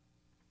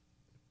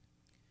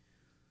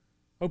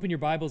Open your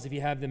Bibles if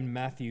you have them in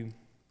Matthew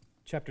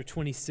chapter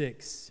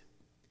 26.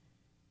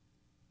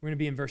 We're going to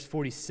be in verse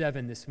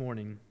 47 this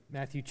morning.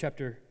 Matthew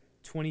chapter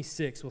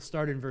 26. We'll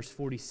start in verse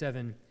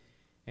 47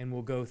 and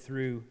we'll go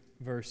through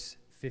verse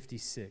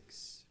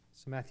 56.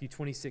 So Matthew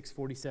 26,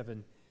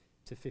 47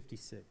 to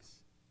 56.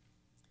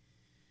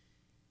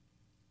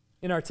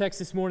 In our text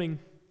this morning,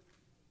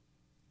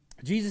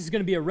 Jesus is going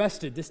to be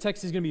arrested. This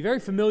text is going to be very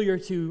familiar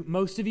to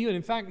most of you. And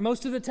in fact,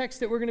 most of the texts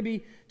that we're going to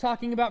be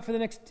talking about for the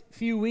next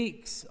few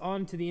weeks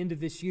on to the end of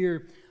this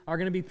year are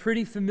going to be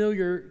pretty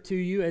familiar to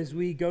you as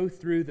we go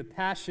through the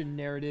passion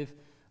narrative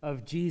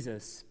of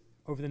Jesus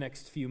over the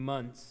next few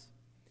months.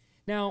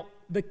 Now,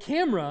 the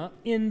camera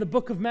in the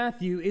book of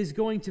Matthew is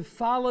going to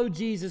follow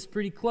Jesus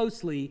pretty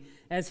closely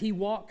as he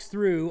walks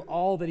through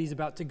all that he's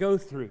about to go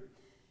through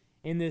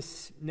in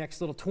this next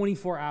little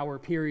 24-hour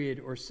period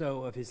or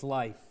so of his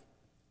life.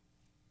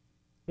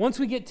 Once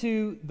we get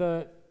to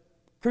the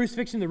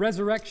crucifixion, the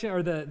resurrection,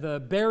 or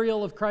the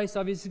burial of Christ,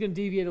 obviously it's going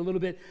to deviate a little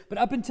bit, but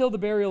up until the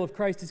burial of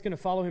Christ, it's going to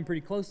follow him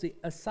pretty closely,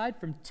 aside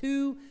from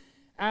two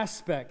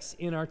aspects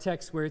in our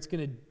text where it's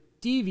going to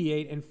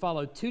deviate and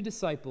follow two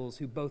disciples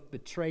who both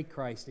betray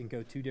Christ and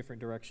go two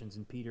different directions,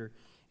 in Peter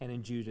and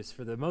in Judas.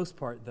 For the most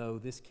part, though,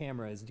 this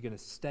camera is going to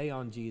stay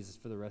on Jesus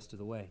for the rest of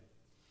the way.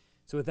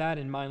 So with that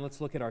in mind,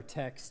 let's look at our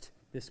text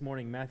this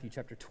morning, Matthew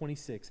chapter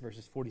 26,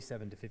 verses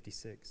 47 to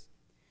 56.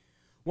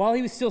 While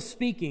he was still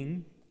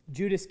speaking,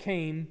 Judas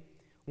came,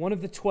 one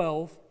of the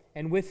 12,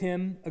 and with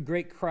him a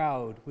great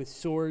crowd with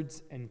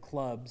swords and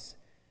clubs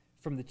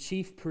from the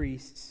chief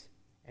priests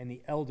and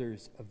the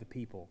elders of the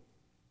people.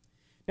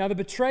 Now the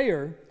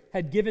betrayer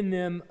had given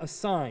them a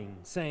sign,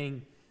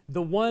 saying,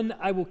 "The one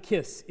I will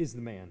kiss is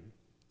the man.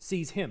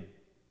 Seize him."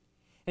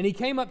 And he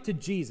came up to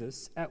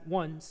Jesus at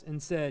once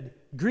and said,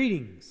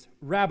 "Greetings,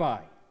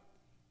 Rabbi."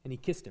 And he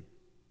kissed him.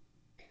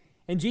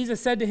 And Jesus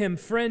said to him,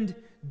 "Friend,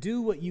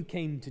 do what you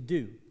came to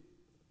do."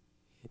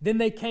 Then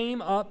they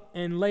came up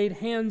and laid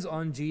hands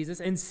on Jesus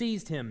and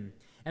seized him.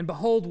 And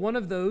behold, one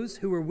of those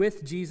who were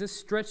with Jesus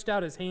stretched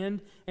out his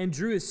hand and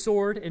drew his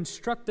sword and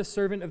struck the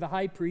servant of the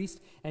high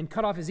priest and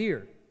cut off his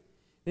ear.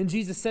 Then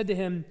Jesus said to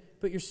him,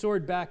 "Put your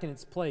sword back in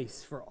its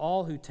place, for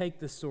all who take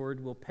the sword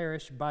will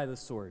perish by the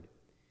sword.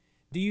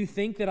 Do you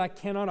think that I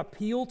cannot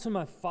appeal to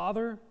my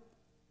Father,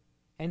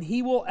 and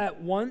he will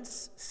at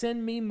once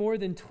send me more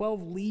than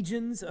 12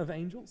 legions of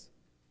angels?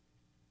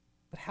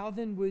 But how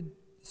then would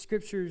the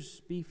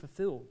Scriptures be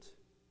fulfilled,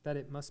 that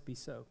it must be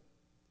so?"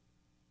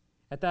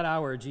 At that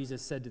hour,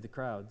 Jesus said to the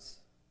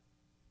crowds,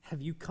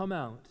 "Have you come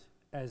out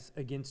as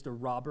against a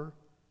robber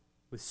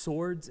with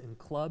swords and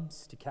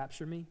clubs to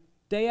capture me?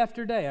 Day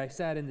after day I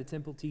sat in the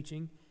temple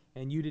teaching,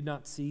 and you did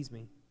not seize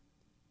me.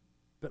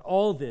 But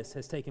all this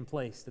has taken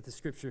place that the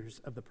Scriptures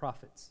of the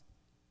prophets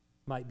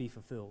might be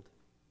fulfilled."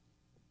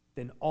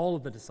 Then all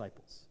of the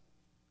disciples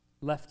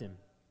left him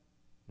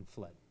and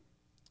fled.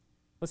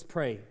 Let's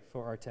pray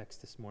for our text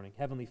this morning.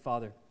 Heavenly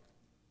Father,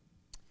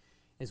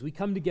 as we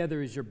come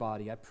together as your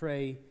body, I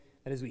pray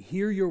that as we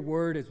hear your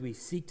word, as we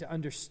seek to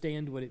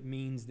understand what it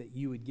means, that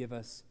you would give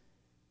us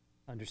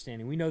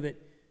understanding. We know that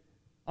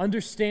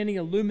understanding,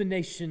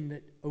 illumination,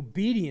 that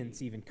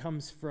obedience even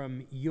comes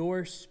from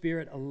your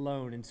Spirit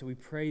alone. And so we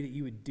pray that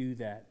you would do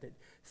that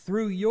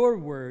through your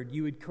word,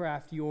 you would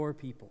craft your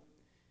people,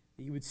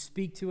 that you would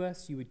speak to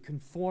us, you would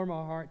conform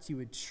our hearts, you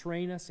would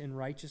train us in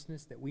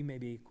righteousness, that we may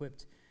be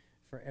equipped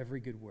for every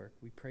good work.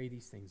 We pray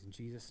these things in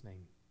Jesus'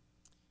 name.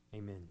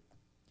 Amen.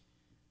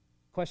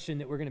 Question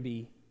that we're going to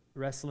be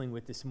wrestling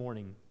with this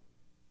morning: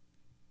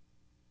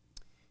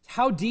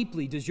 how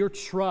deeply does your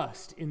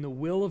trust in the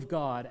will of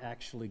God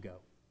actually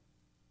go?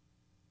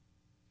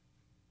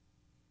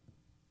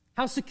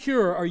 How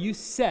secure are you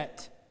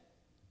set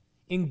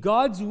in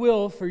God's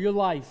will for your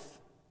life?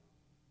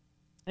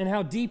 And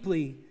how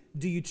deeply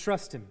do you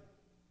trust him?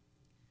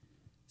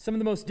 Some of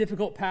the most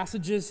difficult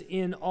passages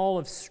in all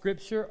of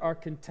Scripture are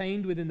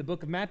contained within the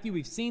book of Matthew.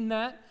 We've seen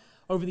that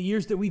over the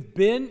years that we've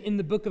been in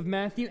the book of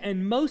Matthew,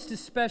 and most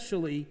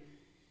especially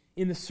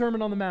in the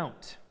Sermon on the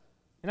Mount.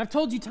 And I've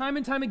told you time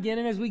and time again,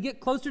 and as we get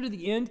closer to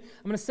the end,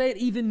 I'm going to say it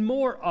even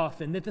more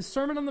often, that the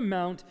Sermon on the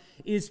Mount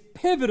is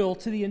pivotal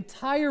to the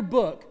entire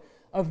book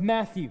of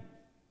Matthew.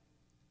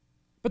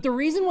 But the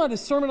reason why the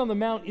Sermon on the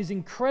Mount is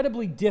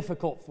incredibly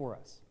difficult for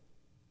us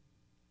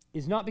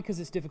is not because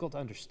it's difficult to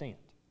understand.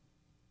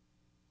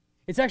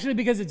 It's actually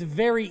because it's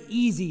very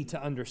easy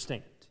to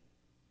understand.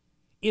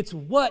 It's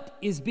what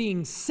is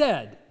being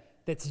said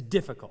that's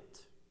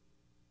difficult.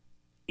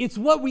 It's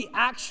what we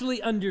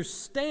actually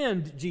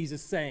understand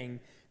Jesus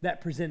saying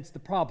that presents the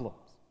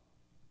problems.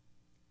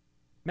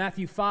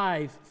 Matthew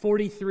 5,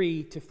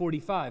 43 to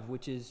 45,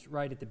 which is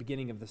right at the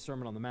beginning of the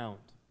Sermon on the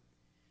Mount.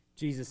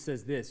 Jesus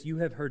says this, "You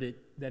have heard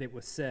it that it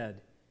was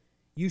said,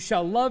 'You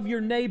shall love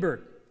your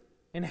neighbor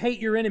and hate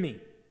your enemy.'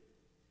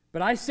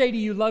 But I say to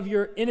you, love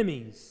your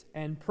enemies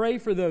and pray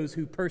for those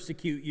who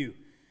persecute you,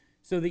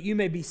 so that you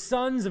may be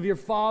sons of your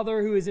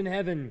Father who is in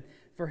heaven.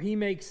 For he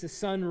makes the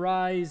sun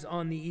rise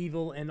on the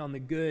evil and on the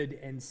good,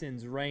 and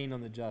sends rain on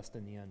the just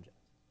and the unjust."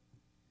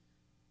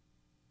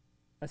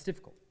 That's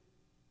difficult.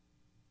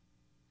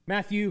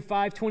 Matthew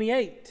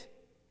 5:28,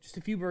 just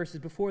a few verses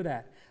before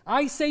that.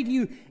 I say to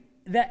you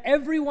that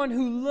everyone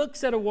who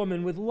looks at a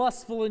woman with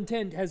lustful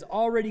intent has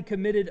already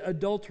committed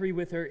adultery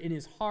with her in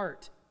his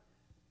heart.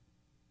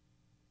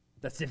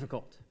 That's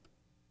difficult.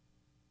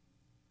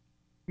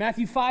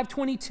 Matthew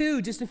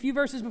 5:22, just a few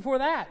verses before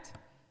that.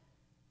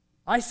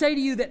 I say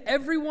to you that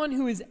everyone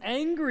who is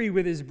angry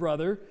with his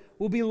brother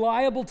will be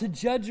liable to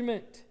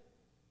judgment.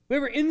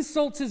 Whoever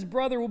insults his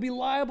brother will be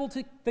liable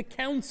to the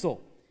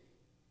council.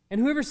 And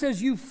whoever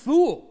says, "You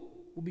fool,"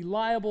 will be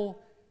liable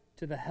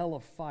to the hell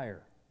of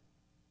fire.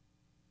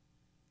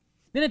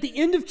 Then at the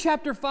end of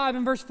chapter 5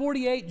 and verse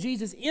 48,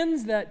 Jesus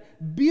ends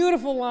that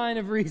beautiful line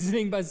of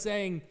reasoning by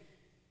saying,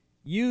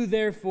 "You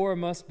therefore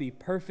must be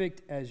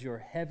perfect as your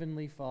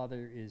heavenly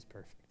Father is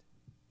perfect."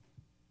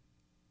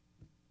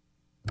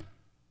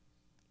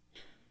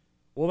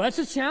 Well, that's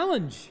a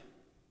challenge.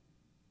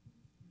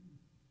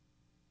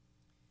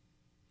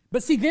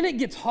 But see, then it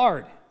gets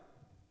hard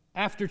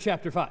after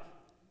chapter 5.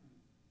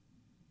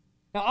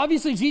 Now,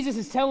 obviously, Jesus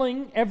is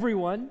telling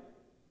everyone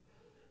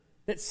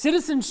that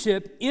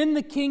citizenship in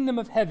the kingdom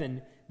of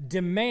heaven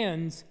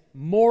demands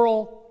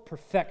moral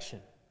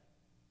perfection.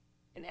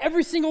 And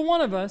every single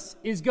one of us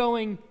is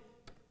going,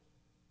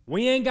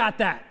 we ain't got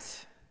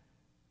that.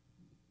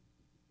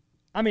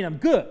 I mean, I'm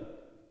good,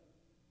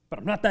 but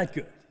I'm not that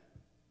good.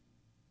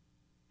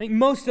 I think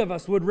most of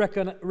us would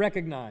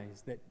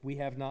recognize that we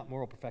have not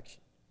moral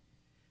perfection.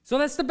 So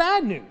that's the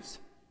bad news,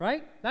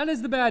 right? That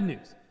is the bad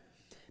news.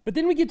 But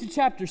then we get to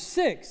chapter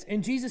 6,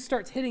 and Jesus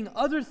starts hitting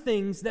other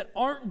things that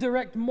aren't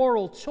direct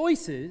moral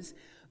choices,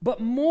 but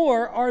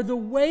more are the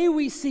way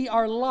we see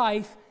our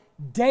life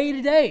day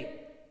to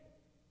day.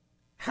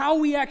 How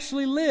we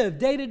actually live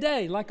day to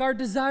day, like our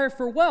desire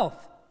for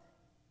wealth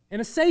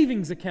and a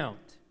savings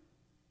account.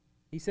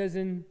 He says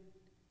in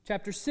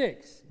chapter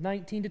 6,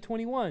 19 to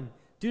 21,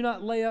 do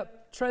not lay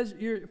up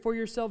for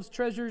yourselves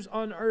treasures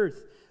on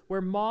earth,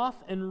 where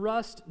moth and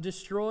rust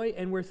destroy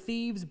and where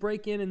thieves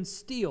break in and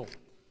steal.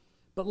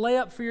 But lay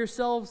up for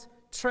yourselves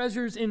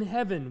treasures in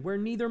heaven, where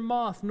neither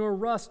moth nor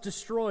rust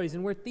destroys,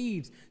 and where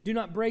thieves do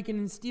not break in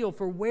and steal.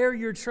 For where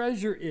your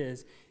treasure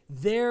is,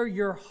 there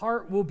your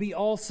heart will be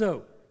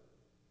also.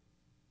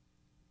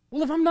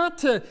 Well, if I'm not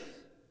to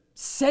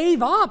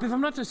save up, if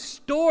I'm not to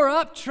store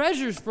up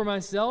treasures for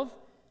myself,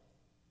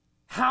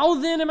 how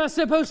then am I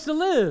supposed to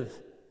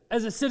live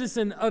as a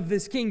citizen of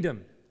this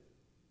kingdom?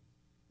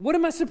 What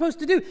am I supposed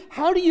to do?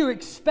 How do you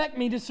expect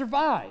me to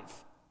survive?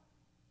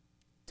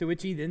 To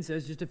which he then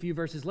says just a few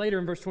verses later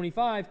in verse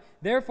 25,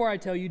 therefore I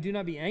tell you, do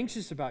not be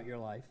anxious about your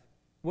life,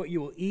 what you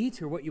will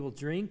eat or what you will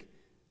drink,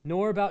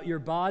 nor about your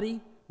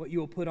body, what you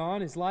will put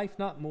on. Is life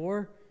not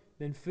more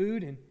than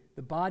food, and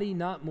the body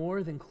not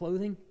more than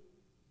clothing?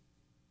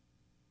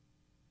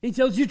 He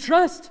tells you,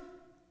 trust.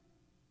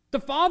 The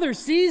Father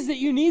sees that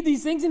you need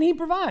these things and He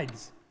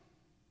provides.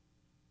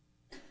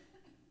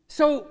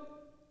 So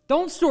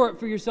don't store up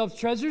for yourselves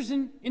treasures,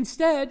 and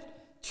instead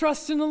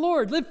trust in the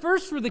Lord. Live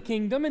first for the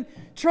kingdom and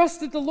trust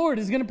that the Lord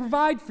is going to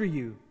provide for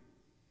you.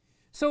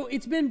 So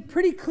it's been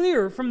pretty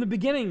clear from the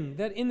beginning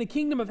that in the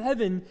kingdom of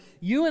heaven,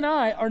 you and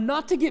I are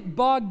not to get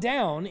bogged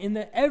down in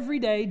the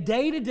everyday,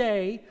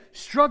 day-to-day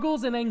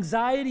struggles and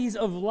anxieties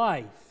of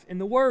life and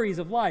the worries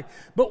of life,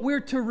 but we're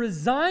to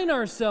resign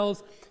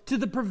ourselves to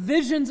the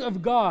provisions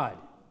of God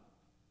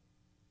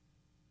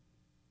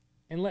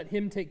and let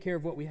Him take care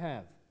of what we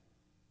have.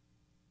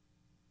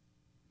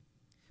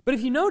 But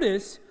if you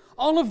notice,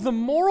 all of the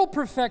moral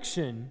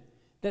perfection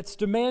that's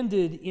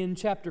demanded in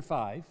chapter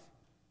 5,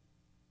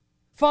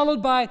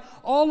 followed by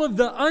all of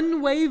the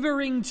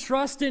unwavering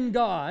trust in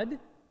God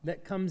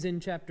that comes in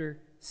chapter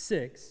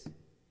 6,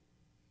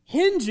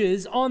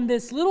 hinges on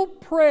this little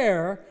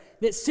prayer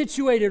that's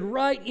situated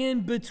right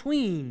in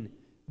between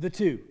the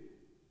two.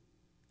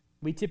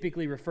 We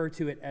typically refer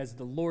to it as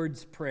the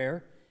Lord's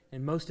Prayer,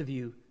 and most of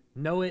you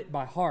know it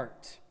by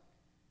heart.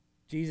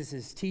 Jesus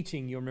is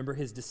teaching, you'll remember,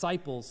 His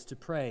disciples to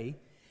pray,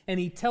 and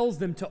He tells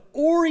them to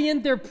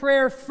orient their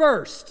prayer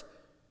first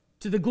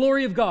to the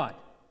glory of God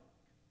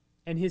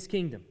and His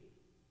kingdom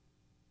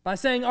by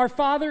saying, Our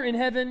Father in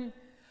heaven,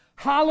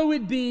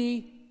 hallowed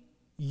be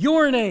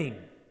your name.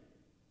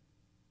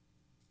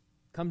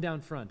 Come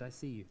down front, I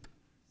see you.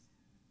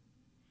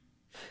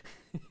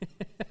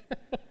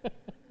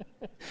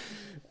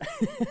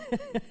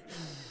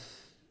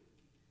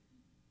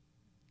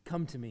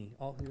 Come to me,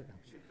 all who...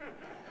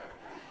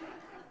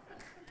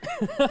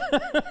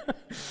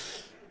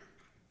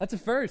 That's a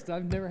first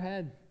I've never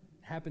had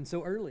happen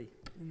so early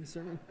in the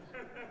sermon.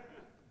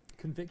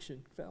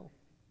 Conviction fell.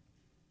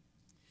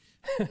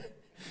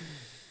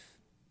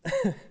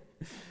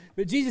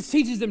 But Jesus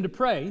teaches them to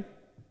pray,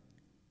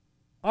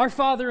 Our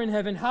Father in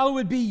heaven,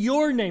 hallowed be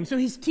your name. So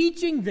He's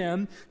teaching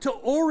them to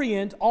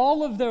orient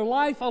all of their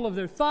life, all of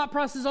their thought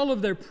process, all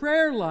of their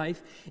prayer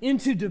life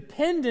into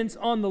dependence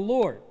on the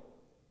Lord.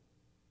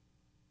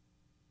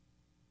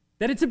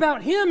 That it's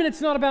about Him and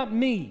it's not about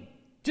me.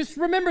 Just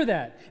remember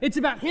that. It's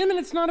about Him and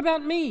it's not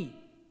about me.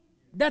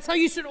 That's how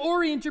you should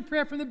orient your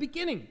prayer from the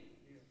beginning.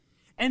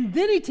 And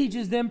then he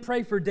teaches them,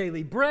 pray for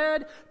daily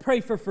bread,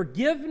 pray for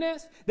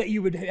forgiveness, that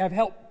you would have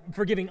help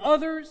forgiving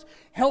others,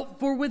 help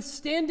for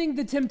withstanding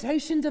the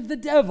temptations of the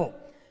devil.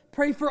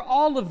 Pray for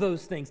all of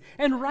those things.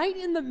 And right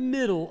in the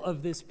middle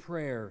of this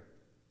prayer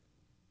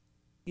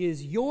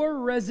is your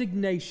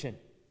resignation,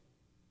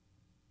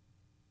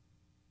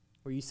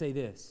 where you say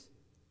this: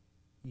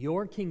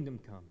 your kingdom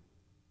come,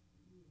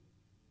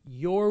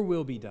 your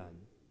will be done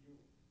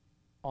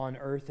on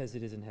earth as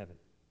it is in heaven.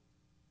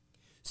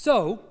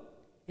 So,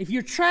 if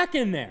you're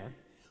tracking there,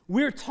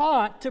 we're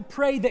taught to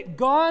pray that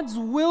God's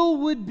will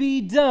would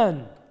be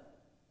done.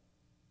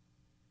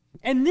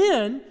 And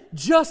then,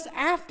 just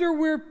after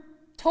we're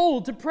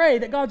told to pray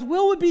that God's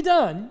will would be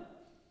done,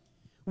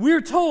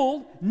 we're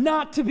told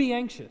not to be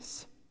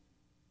anxious.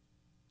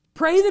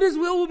 Pray that His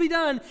will be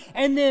done,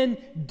 and then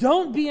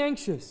don't be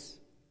anxious.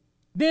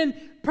 Then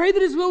pray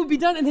that His will would be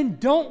done, and then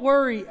don't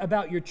worry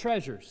about your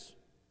treasures.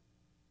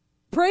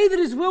 Pray that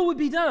His will would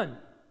be done.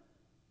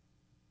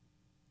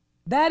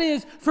 That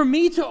is, for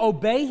me to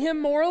obey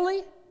Him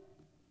morally,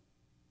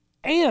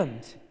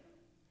 and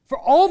for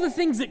all the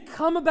things that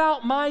come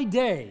about my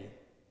day,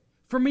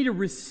 for me to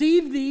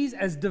receive these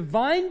as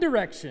divine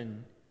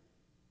direction,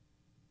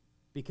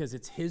 because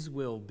it's His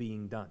will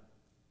being done.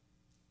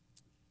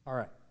 All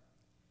right.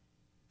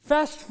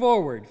 Fast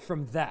forward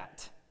from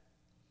that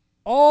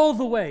all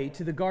the way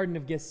to the Garden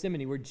of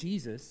Gethsemane, where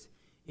Jesus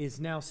is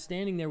now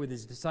standing there with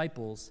His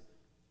disciples.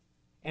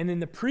 And in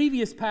the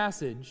previous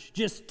passage,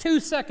 just 2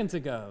 seconds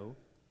ago,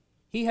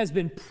 He has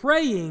been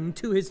praying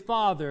to His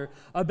Father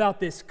about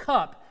this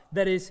cup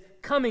that is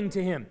coming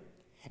to Him.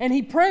 And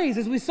He prays,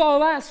 as we saw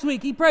last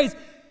week, He prays,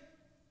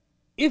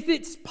 if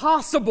it's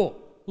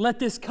possible, let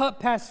this cup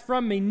pass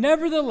from me.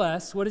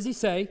 Nevertheless, what does He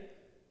say?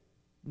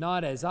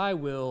 Not as I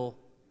will,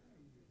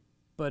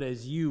 but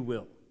as you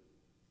will.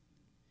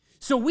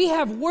 So we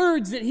have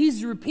words that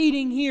He's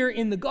repeating here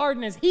in the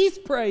garden as He's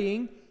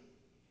praying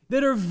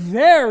that are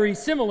very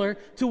similar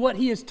to what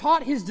He has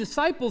taught His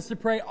disciples to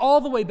pray all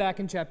the way back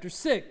in chapter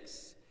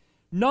 6.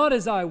 Not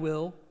as I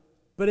will,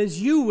 but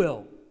as you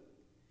will.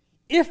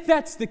 If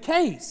that's the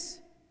case,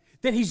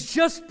 that He's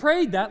just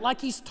prayed that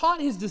like He's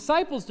taught His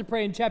disciples to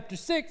pray in chapter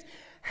 6,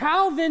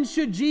 how then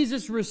should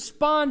Jesus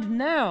respond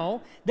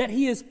now that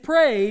He has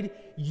prayed,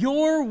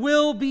 your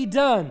will be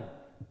done?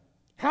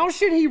 How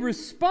should He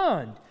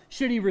respond?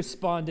 Should He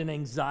respond in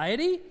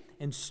anxiety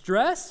and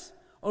stress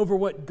over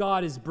what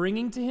God is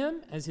bringing to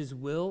Him as His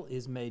will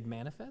is made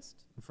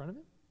manifest in front of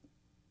Him?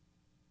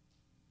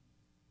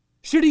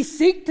 Should He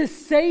seek to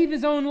save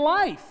His own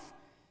life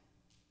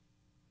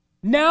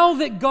now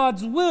that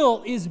God's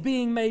will is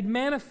being made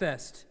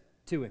manifest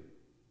to Him?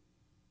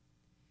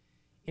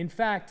 In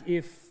fact,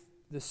 if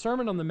the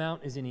Sermon on the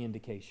Mount is any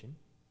indication,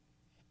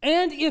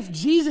 and if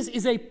Jesus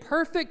is a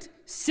perfect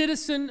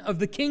citizen of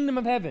the kingdom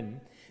of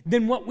heaven,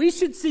 then what we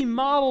should see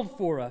modeled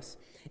for us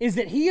is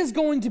that He is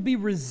going to be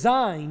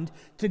resigned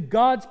to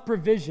God's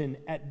provision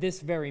at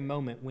this very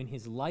moment when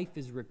His life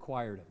is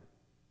required of Him.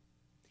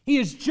 He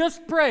has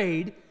just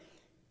prayed,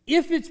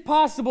 if it's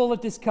possible,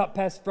 let this cup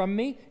pass from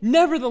me.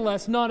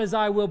 Nevertheless, not as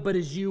I will, but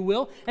as you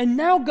will. And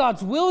now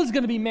God's will is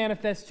going to be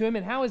manifest to Him,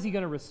 and how is He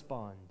going to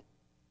respond?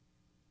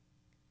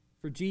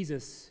 For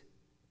Jesus,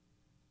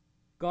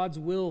 God's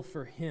will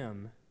for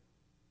Him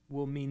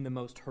will mean the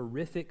most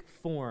horrific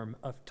form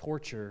of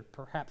torture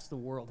perhaps the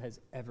world has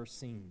ever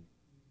seen.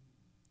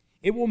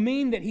 It will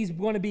mean that He's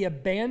going to be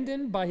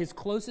abandoned by His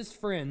closest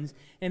friends,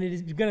 and it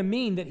is going to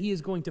mean that He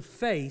is going to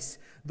face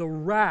the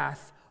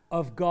wrath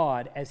of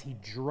God as He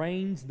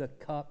drains the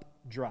cup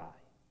dry.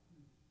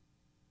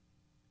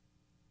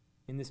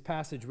 In this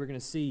passage, we're going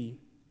to see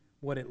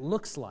what it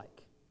looks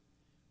like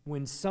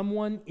when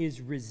someone is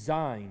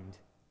resigned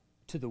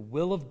to the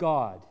will of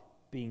God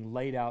being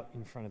laid out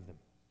in front of them.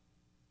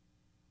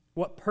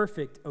 What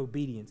perfect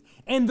obedience.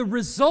 And the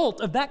result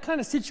of that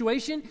kind of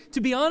situation, to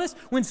be honest,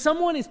 when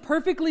someone is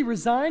perfectly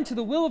resigned to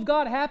the will of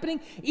God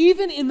happening,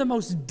 even in the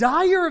most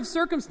dire of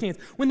circumstance,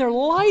 when their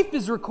life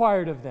is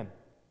required of them,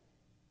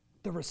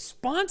 the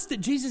response that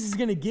Jesus is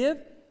going to give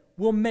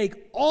will make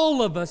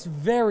all of us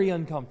very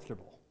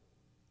uncomfortable.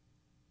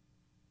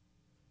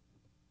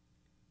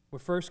 We're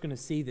first going to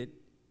see that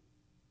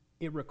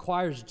it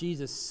requires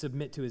Jesus to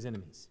submit to His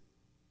enemies.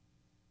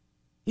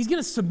 He's going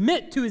to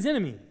submit to His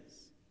enemies.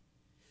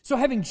 So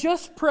having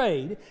just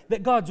prayed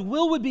that God's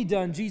will would be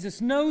done,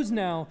 Jesus knows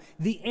now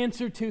the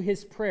answer to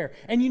His prayer.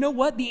 And you know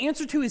what? The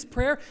answer to His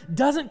prayer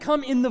doesn't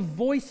come in the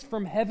voice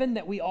from heaven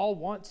that we all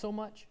want so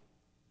much.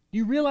 Do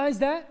you realize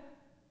that?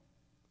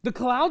 The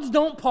clouds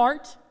don't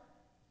part.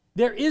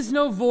 There is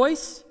no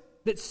voice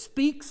that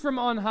speaks from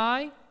on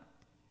high.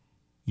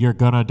 You're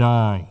gonna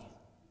die.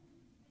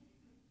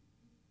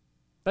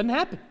 Doesn't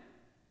happen.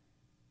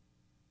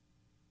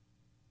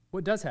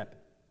 What does happen?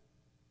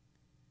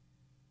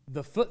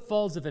 The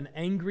footfalls of an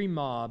angry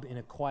mob in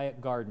a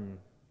quiet garden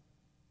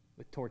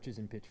with torches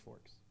and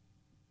pitchforks.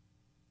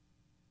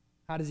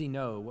 How does he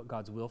know what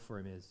God's will for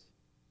him is?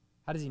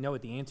 How does he know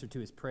what the answer to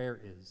his prayer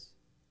is?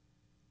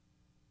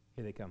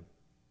 Here they come.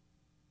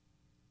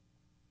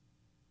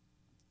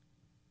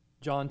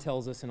 John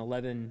tells us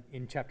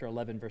in chapter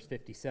 11, verse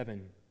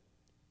 57,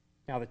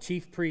 now the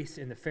chief priests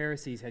and the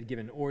Pharisees had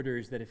given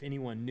orders that if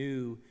anyone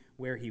knew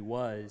where he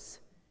was,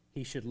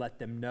 he should let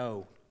them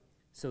know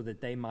so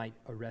that they might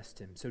arrest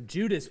him. So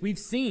Judas, we've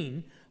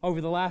seen over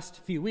the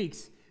last few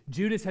weeks,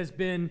 Judas has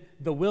been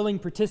the willing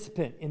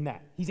participant in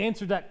that. He's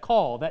answered that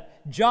call,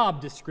 that job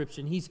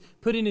description. He's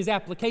put in his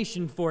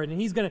application for it, and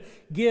he's going to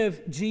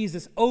give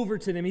Jesus over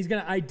to them. He's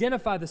going to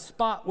identify the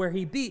spot where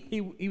he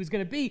was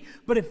going to be.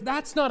 But if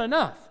that's not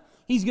enough,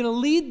 he's going to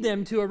lead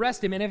them to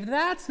arrest him. And if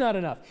that's not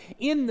enough,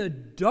 in the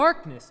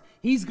darkness,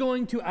 he's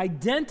going to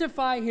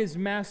identify his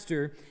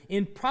master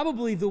in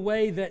probably the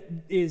way that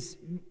is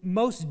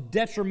most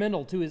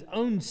detrimental to his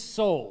own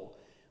soul,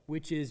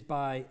 which is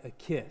by a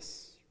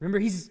kiss. Remember,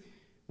 he's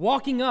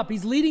walking up,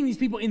 he's leading these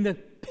people in the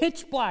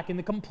pitch black, in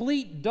the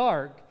complete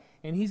dark,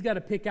 and he's got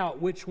to pick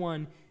out which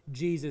one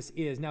Jesus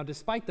is. Now,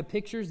 despite the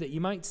pictures that you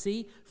might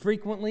see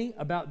frequently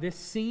about this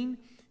scene,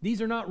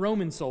 these are not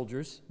Roman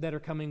soldiers that are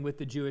coming with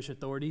the Jewish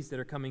authorities that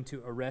are coming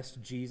to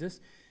arrest Jesus.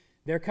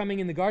 They're coming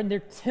in the garden. They're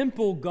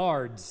temple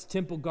guards.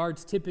 Temple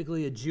guards,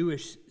 typically a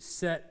Jewish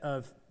set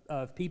of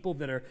people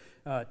that are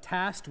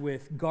tasked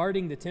with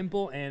guarding the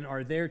temple and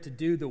are there to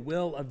do the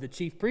will of the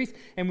chief priest.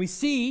 And we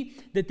see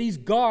that these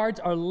guards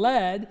are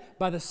led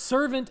by the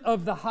servant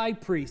of the high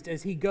priest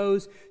as he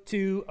goes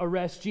to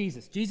arrest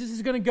Jesus. Jesus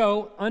is going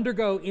to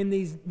undergo in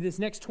this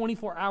next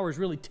 24 hours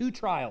really two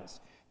trials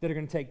that are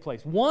going to take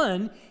place.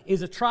 One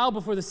is a trial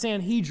before the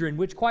Sanhedrin,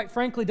 which quite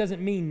frankly doesn't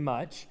mean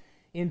much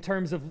in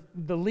terms of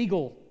the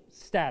legal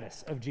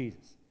status of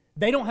Jesus.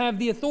 They don't have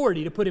the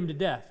authority to put him to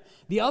death.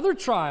 The other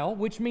trial,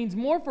 which means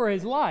more for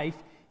his life,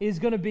 is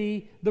going to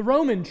be the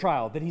Roman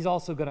trial that he's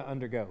also going to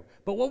undergo.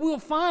 But what we'll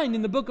find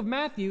in the book of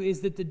Matthew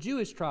is that the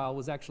Jewish trial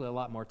was actually a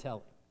lot more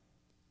telling.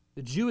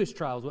 The Jewish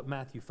trial is what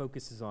Matthew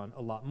focuses on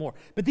a lot more.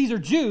 But these are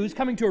Jews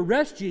coming to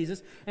arrest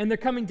Jesus, and they're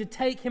coming to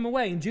take him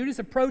away. And Judas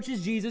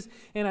approaches Jesus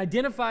and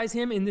identifies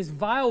him in this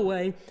vile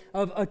way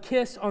of a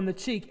kiss on the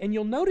cheek. And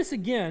you'll notice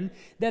again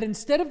that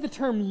instead of the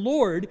term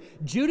Lord,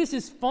 Judas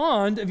is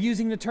fond of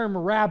using the term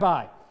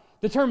rabbi.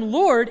 The term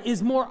Lord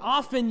is more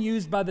often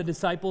used by the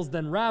disciples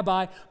than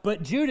rabbi,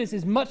 but Judas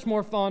is much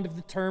more fond of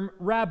the term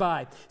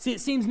rabbi. See,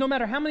 it seems no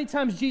matter how many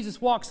times Jesus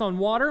walks on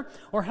water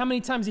or how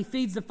many times he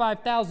feeds the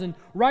 5,000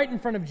 right in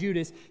front of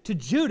Judas, to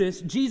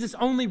Judas, Jesus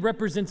only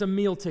represents a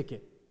meal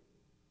ticket.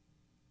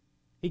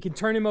 He can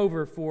turn him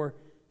over for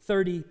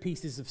 30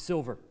 pieces of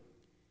silver.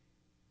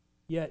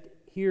 Yet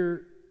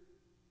here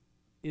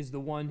is the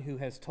one who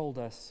has told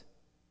us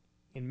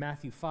in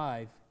Matthew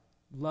 5,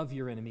 love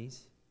your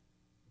enemies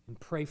and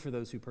pray for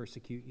those who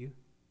persecute you.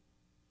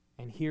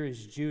 And here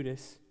is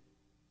Judas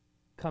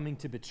coming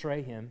to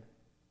betray him.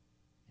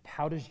 And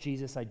how does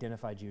Jesus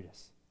identify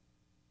Judas?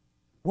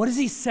 What does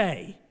he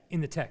say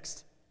in the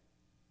text?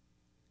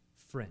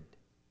 Friend.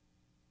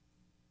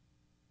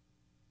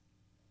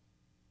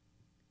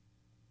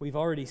 We've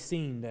already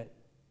seen that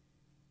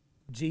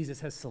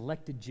Jesus has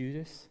selected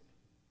Judas.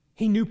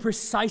 He knew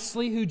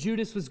precisely who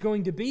Judas was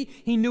going to be.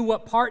 He knew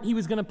what part he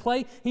was going to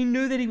play. He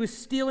knew that he was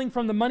stealing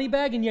from the money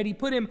bag, and yet he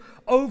put him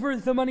over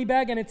the money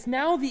bag, and it's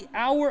now the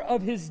hour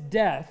of his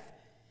death.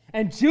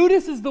 And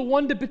Judas is the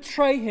one to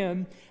betray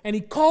him, and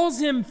he calls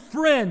him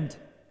friend.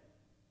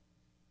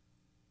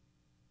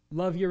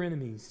 Love your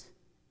enemies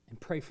and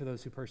pray for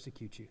those who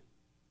persecute you.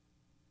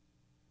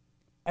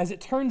 As it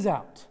turns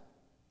out,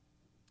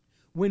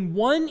 when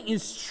one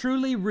is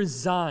truly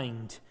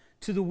resigned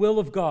to the will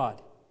of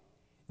God,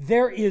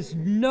 there is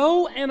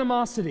no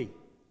animosity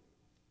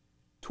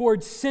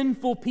towards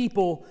sinful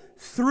people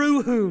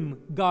through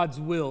whom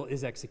God's will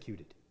is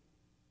executed.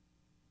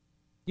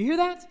 You hear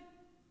that?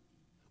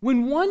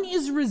 When one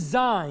is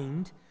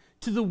resigned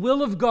to the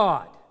will of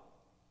God,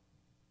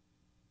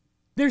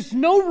 there's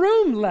no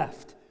room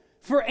left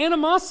for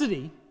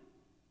animosity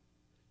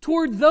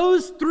toward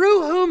those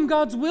through whom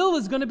God's will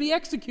is going to be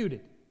executed.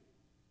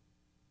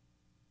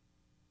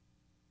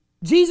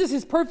 Jesus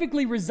is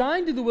perfectly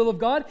resigned to the will of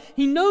God.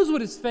 He knows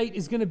what his fate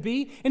is going to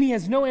be, and he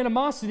has no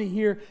animosity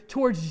here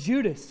towards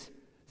Judas,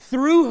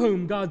 through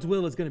whom God's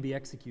will is going to be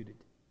executed.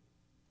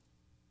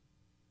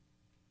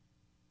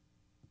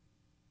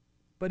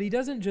 But he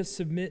doesn't just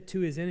submit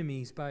to his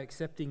enemies by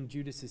accepting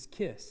Judas's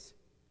kiss.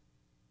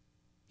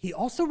 He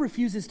also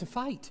refuses to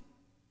fight.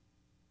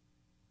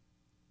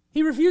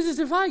 He refuses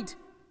to fight.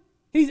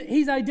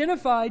 He's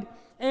identified,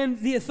 and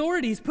the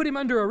authorities put him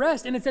under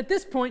arrest. And it's at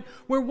this point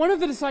where one of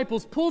the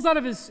disciples pulls out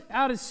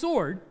his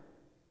sword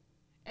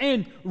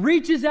and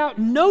reaches out,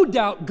 no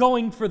doubt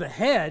going for the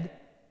head,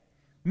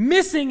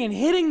 missing and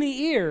hitting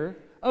the ear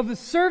of the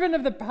servant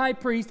of the high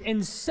priest,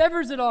 and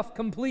severs it off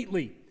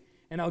completely.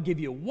 And I'll give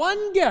you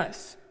one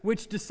guess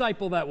which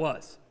disciple that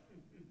was.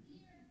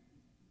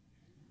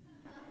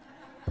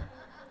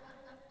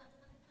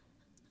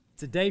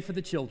 It's a day for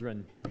the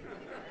children.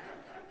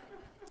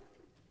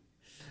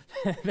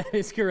 That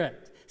is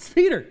correct. It's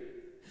Peter.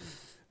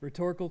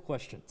 Rhetorical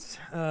questions.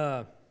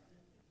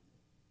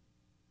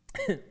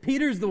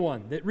 Peter's the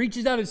one that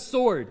reaches out his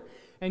sword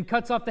and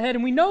cuts off the head.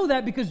 And we know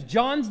that because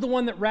John's the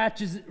one that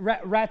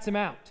rats him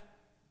out.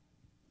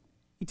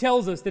 He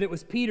tells us that it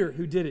was Peter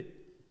who did it.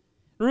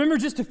 Remember,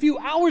 just a few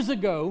hours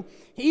ago,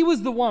 Peter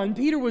was the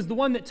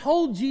one that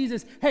told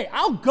Jesus, hey,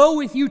 I'll go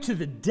with you to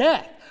the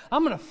death.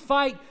 I'm going to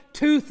fight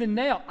tooth and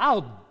nail.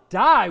 I'll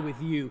die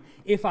with you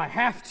if I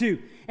have to.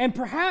 And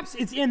perhaps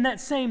it's in that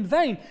same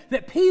vein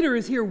that Peter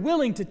is here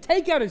willing to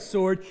take out his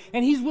sword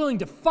and he's willing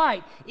to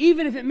fight,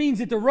 even if it means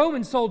that the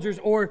Roman soldiers,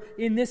 or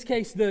in this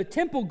case, the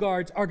temple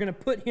guards, are going to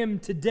put him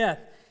to death.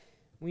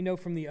 We know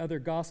from the other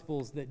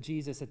Gospels that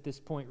Jesus at this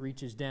point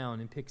reaches down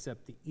and picks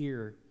up the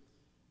ear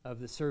of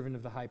the servant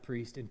of the high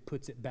priest and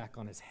puts it back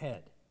on his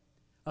head.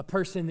 A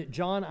person that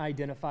John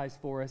identifies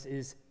for us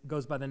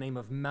goes by the name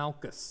of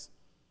Malchus.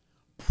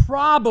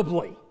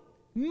 Probably,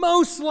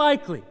 most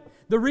likely,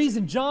 the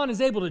reason John is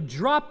able to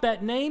drop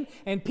that name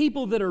and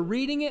people that are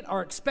reading it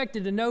are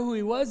expected to know who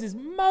he was is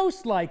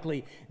most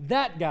likely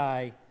that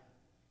guy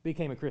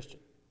became a Christian.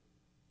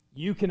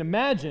 You can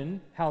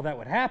imagine how that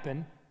would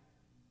happen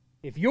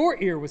if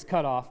your ear was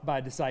cut off by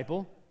a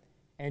disciple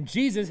and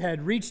Jesus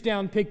had reached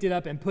down, picked it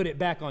up, and put it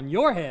back on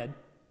your head.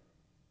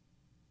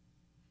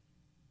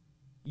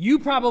 You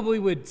probably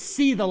would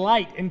see the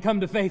light and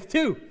come to faith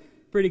too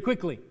pretty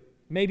quickly.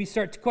 Maybe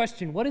start to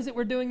question, what is it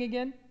we're doing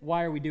again?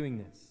 Why are we doing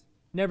this?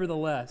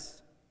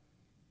 Nevertheless,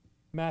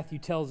 Matthew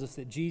tells us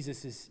that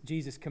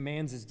Jesus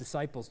commands his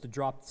disciples to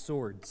drop the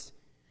swords.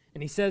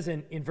 And he says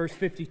in verse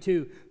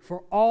 52,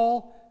 "For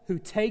all who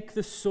take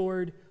the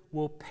sword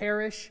will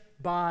perish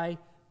by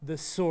the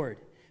sword."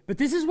 But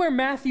this is where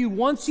Matthew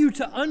wants you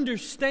to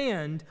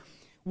understand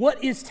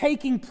what is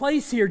taking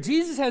place here.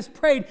 Jesus has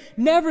prayed,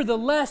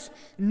 "Nevertheless,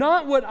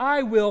 not what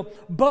I will,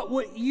 but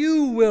what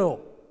you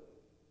will."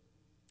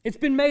 It's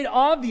been made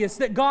obvious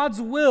that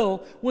God's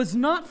will was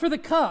not for the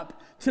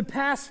cup to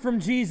pass from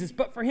Jesus,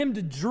 but for him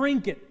to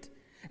drink it.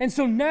 And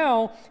so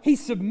now he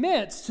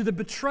submits to the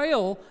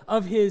betrayal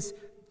of his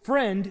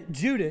friend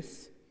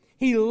Judas.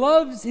 He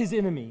loves his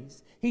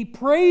enemies. He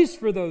prays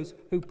for those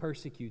who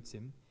persecutes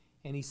him,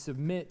 and he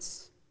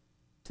submits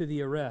to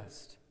the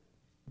arrest.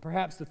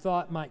 Perhaps the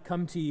thought might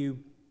come to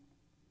you,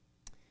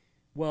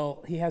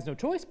 well, he has no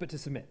choice but to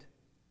submit.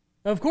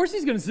 Of course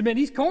he's going to submit.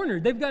 He's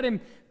cornered. They've got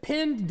him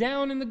pinned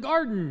down in the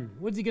garden.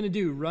 What's he going to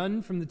do?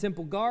 Run from the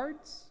temple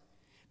guards?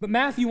 But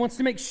Matthew wants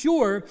to make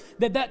sure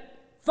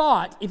that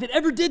thought, if it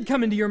ever did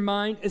come into your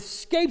mind,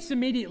 escapes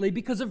immediately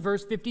because of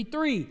verse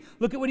 53.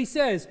 Look at what he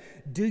says.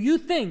 "Do you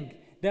think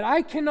that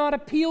I cannot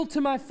appeal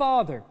to my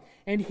Father,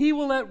 and he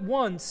will at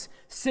once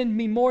send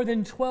me more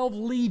than 12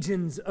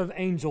 legions of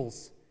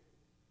angels?"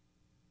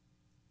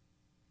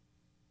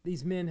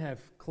 These men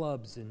have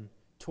clubs and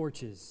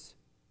torches.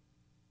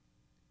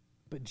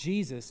 But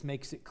Jesus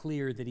makes it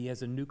clear that he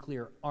has a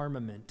nuclear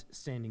armament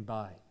standing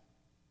by.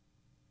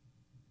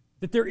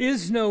 That there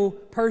is no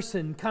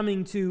person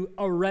coming to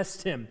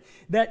arrest him.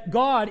 That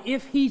God,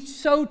 if he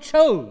so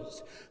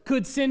chose,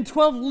 could send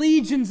 12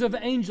 legions of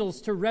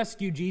angels to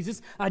rescue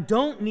Jesus. "I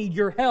don't need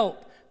your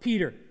help,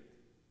 Peter."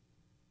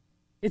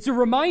 It's a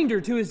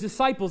reminder to his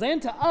disciples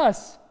and to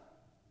us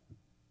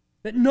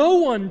that no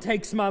one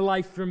takes my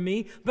life from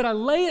me, but I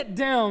lay it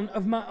down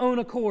of my own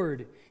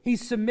accord.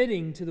 He's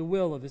submitting to the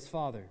will of his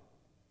Father.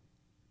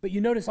 But you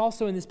notice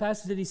also in this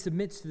passage that he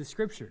submits to the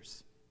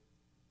Scriptures.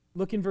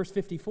 Look in verse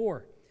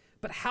 54.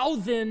 "But how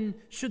then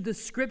should the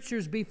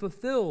Scriptures be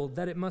fulfilled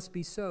that it must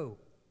be so?"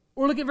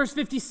 Or look at verse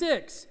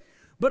 56.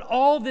 "But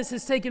all this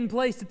has taken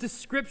place that the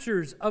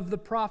Scriptures of the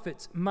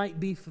prophets might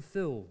be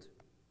fulfilled."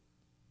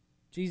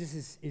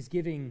 Jesus is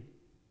giving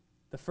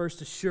the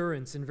first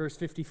assurance in verse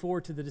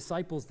 54 to the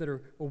disciples that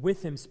are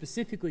with him,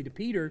 specifically to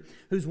Peter,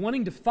 who's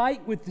wanting to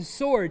fight with the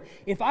sword.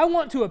 If I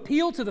want to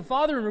appeal to the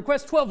Father and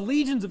request 12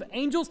 legions of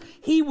angels,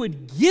 he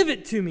would give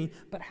it to me.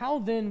 But how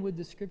then would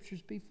the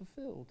Scriptures be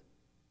fulfilled?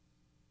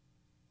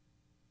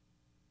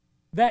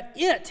 That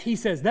it, he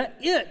says, that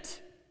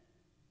it,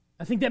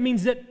 I think that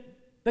means that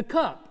the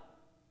cup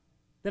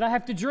that I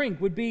have to drink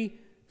would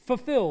be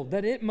fulfilled,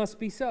 that it must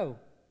be so.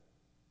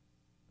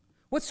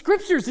 What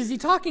Scriptures is he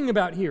talking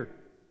about here?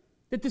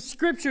 That the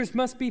Scriptures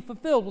must be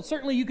fulfilled. Well,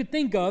 certainly you could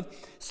think of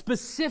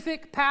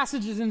specific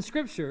passages in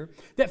Scripture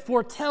that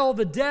foretell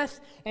the death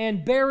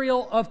and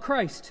burial of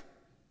Christ.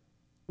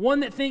 One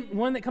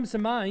that comes to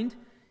mind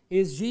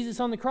is Jesus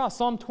on the cross.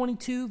 Psalm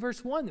 22,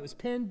 verse 1, that was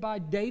penned by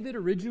David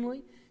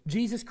originally.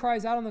 Jesus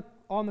cries out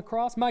on the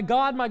cross, my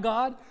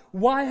God,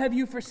 why have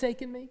you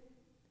forsaken me?"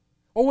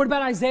 Or what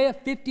about Isaiah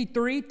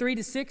 53,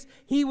 3-6?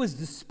 "He was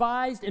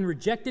despised and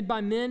rejected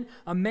by men,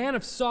 a man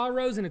of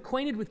sorrows and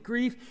acquainted with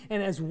grief,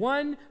 and as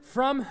one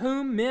from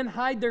whom men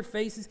hide their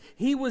faces,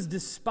 he was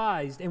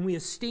despised, and we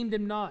esteemed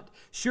him not.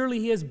 Surely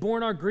he has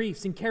borne our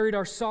griefs and carried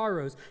our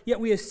sorrows,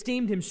 yet we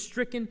esteemed him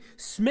stricken,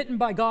 smitten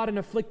by God, and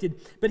afflicted.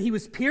 But he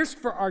was pierced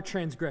for our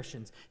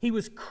transgressions. He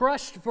was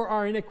crushed for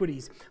our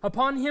iniquities.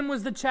 Upon him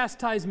was the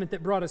chastisement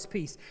that brought us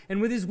peace,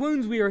 and with his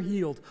wounds we are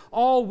healed.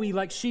 All we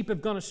like sheep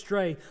have gone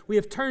astray. We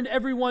have turned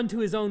everyone to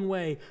his own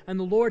way, and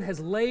the Lord has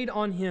laid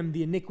on him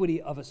the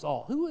iniquity of us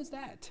all." Who is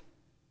that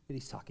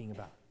he's talking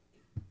about?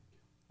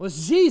 Well,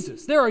 it's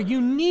Jesus. There are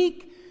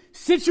unique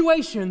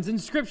situations in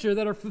Scripture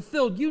that are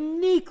fulfilled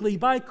uniquely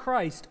by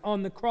Christ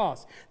on the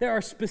cross. There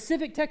are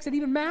specific texts that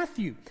even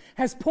Matthew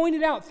has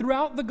pointed out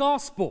throughout the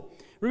gospel.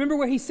 Remember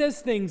where he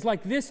says things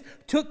like this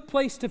took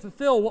place to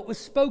fulfill what was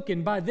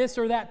spoken by this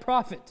or that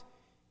prophet.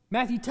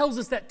 Matthew tells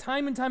us that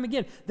time and time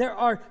again. There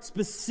are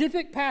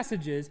specific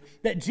passages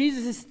that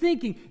Jesus is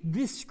thinking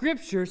these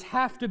Scriptures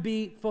have to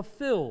be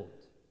fulfilled.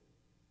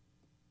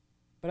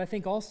 But I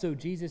think also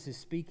Jesus is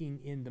speaking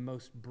in the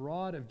most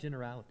broad of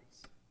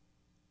generalities.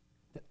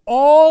 That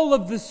all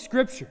of the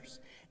Scriptures,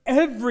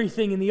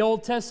 everything in the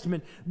Old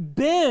Testament,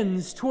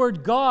 bends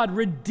toward God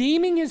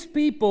redeeming His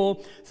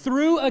people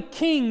through a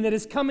king that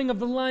is coming of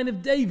the line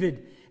of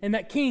David. And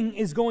that king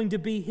is going to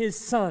be His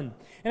son.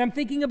 And I'm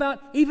thinking about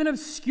even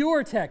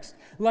obscure texts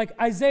like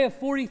Isaiah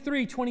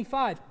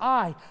 43:25.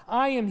 I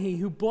am He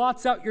who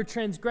blots out your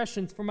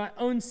transgressions for my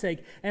own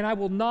sake, and I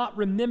will not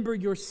remember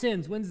your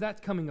sins. When's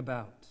that coming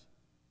about?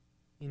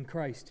 In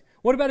Christ.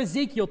 What about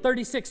Ezekiel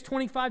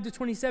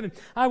 36:25-27?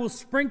 I will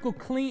sprinkle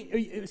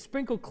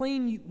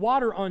clean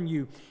water on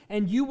you,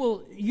 and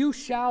you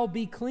shall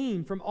be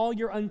clean from all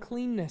your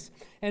uncleanness,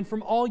 and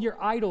from all your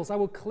idols I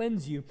will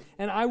cleanse you,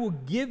 and I will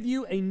give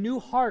you a new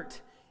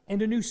heart,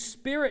 and a new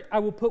spirit I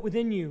will put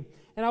within you,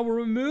 and I will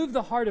remove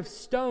the heart of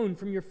stone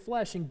from your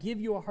flesh and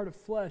give you a heart of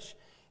flesh,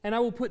 and I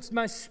will put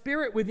my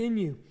spirit within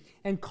you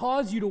and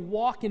cause you to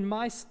walk in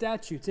my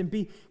statutes and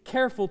be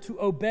careful to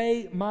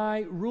obey my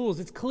rules.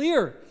 It's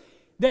clear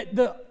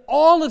that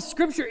all of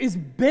Scripture is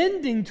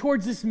bending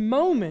towards this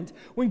moment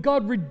when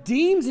God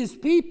redeems His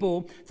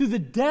people through the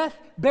death,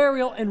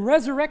 burial, and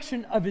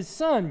resurrection of His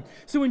Son.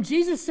 So when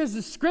Jesus says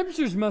the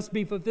Scriptures must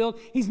be fulfilled,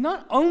 He's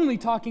not only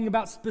talking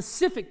about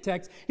specific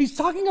texts, He's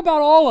talking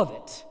about all of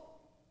it.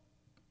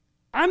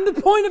 I'm the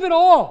point of it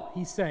all,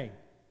 He's saying.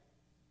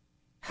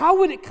 How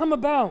would it come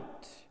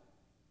about?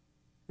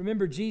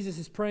 Remember, Jesus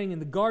is praying in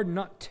the garden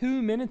not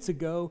 2 minutes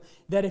ago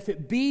that if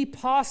it be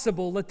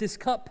possible, let this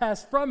cup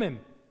pass from Him.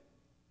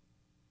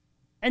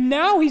 And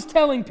now He's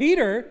telling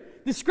Peter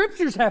the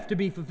Scriptures have to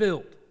be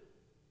fulfilled.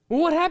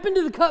 Well, what happened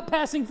to the cup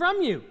passing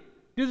from you?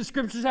 Do the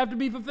Scriptures have to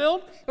be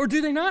fulfilled, or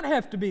do they not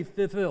have to be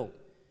fulfilled?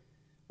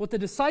 What the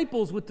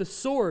disciples with the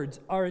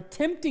swords are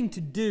attempting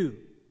to do,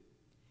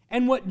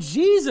 and what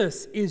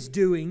Jesus is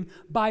doing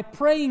by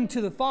praying to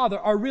the Father,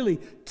 are really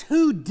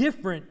two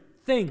different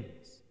things.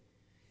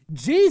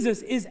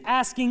 Jesus is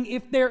asking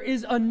if there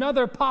is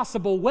another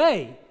possible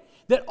way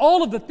that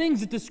all of the things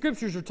that the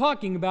Scriptures are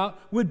talking about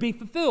would be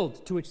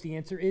fulfilled, to which the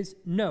answer is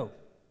no.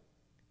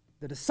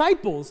 The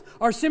disciples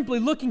are simply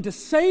looking to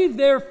save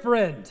their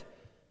friend,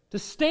 to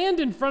stand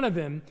in front of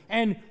him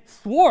and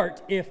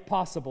thwart, if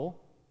possible,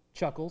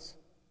 Chuckles,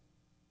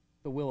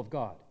 the will of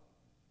God.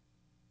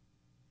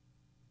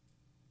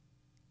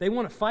 They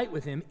want to fight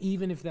with him,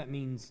 even if that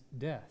means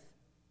death.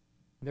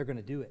 They're going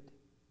to do it.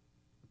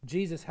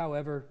 Jesus,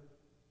 however,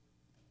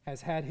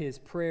 has had his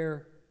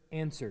prayer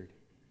answered.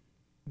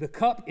 The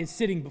cup is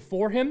sitting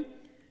before him.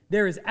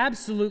 There is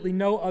absolutely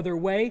no other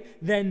way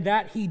than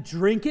that he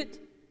drink it.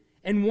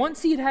 And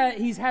once he's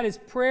had his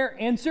prayer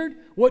answered,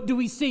 what do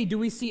we see? Do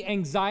we see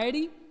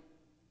anxiety?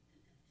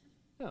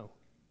 No.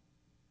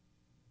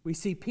 We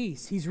see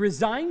peace. He's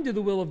resigned to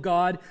the will of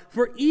God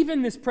for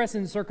even this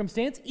present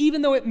circumstance,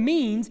 even though it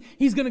means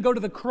he's going to go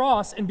to the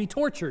cross and be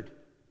tortured.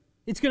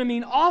 It's going to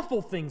mean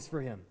awful things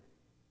for him.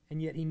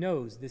 And yet he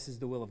knows this is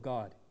the will of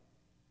God.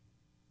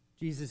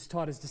 Jesus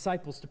taught his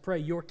disciples to pray,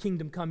 your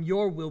kingdom come,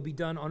 your will be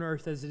done on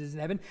earth as it is in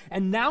heaven.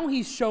 And now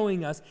he's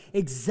showing us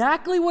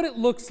exactly what it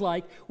looks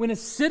like when a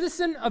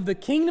citizen of the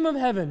kingdom of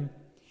heaven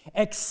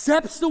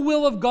accepts the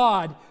will of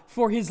God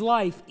for his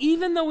life,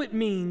 even though it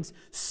means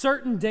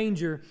certain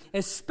danger,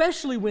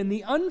 especially when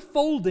the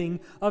unfolding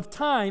of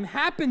time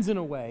happens in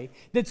a way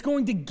that's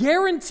going to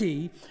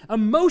guarantee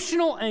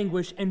emotional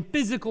anguish and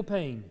physical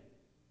pain.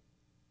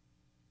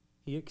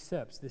 He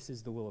accepts this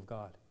is the will of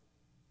God.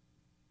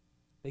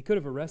 They could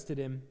have arrested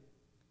him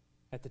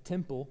at the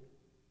temple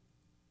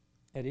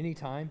at any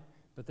time,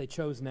 but they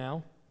chose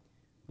now,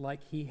 like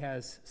he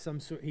was some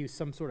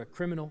sort of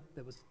criminal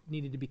that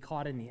needed to be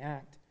caught in the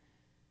act.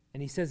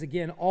 And he says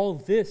again, all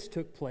this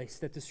took place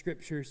that the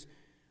Scriptures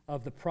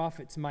of the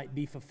prophets might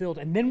be fulfilled.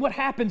 And then what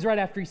happens right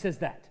after he says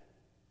that?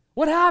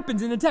 What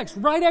happens in the text?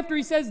 Right after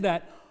he says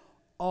that,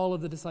 all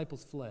of the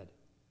disciples fled.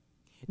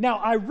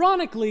 Now,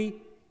 ironically,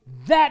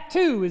 that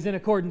too is in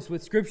accordance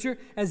with Scripture.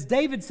 As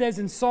David says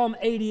in Psalm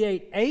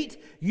 88:8,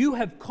 you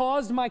have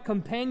caused my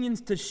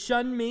companions to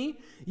shun me.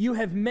 You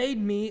have made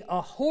me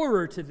a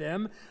horror to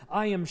them.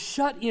 I am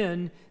shut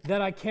in that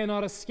I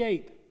cannot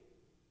escape.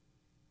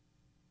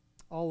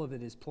 All of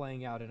it is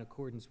playing out in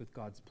accordance with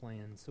God's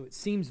plan. So it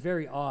seems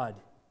very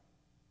odd,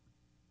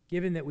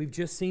 given that we've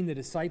just seen the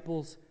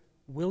disciples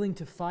willing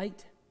to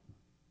fight.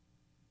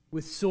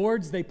 With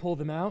swords, they pull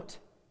them out.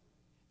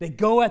 They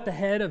go at the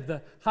head of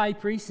the high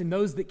priest and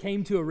those that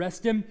came to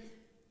arrest him.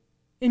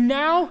 And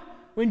now,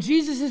 when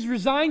Jesus is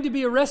resigned to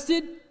be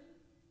arrested,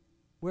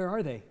 where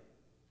are they?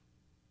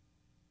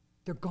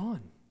 They're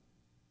gone.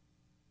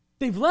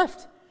 They've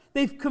left.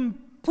 They've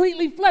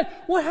completely fled.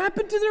 What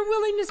happened to their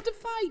willingness to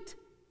fight?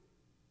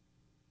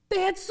 They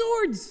had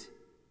swords.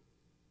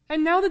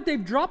 And now that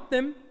they've dropped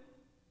them,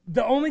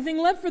 the only thing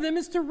left for them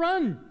is to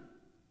run.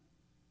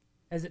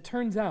 As it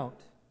turns out,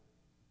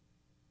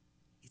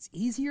 it's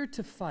easier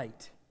to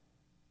fight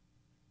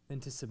than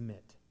to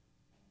submit.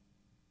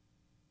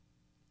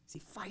 See,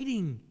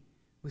 fighting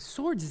with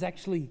swords is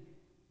actually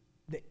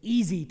the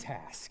easy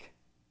task.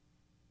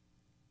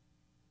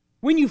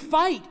 When you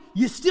fight,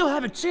 you still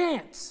have a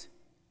chance.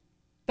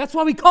 That's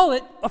why we call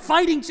it a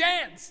fighting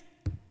chance.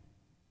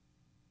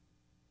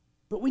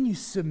 But when you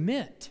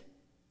submit,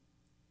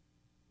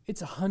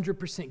 it's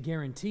 100%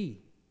 guarantee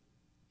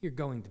you're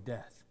going to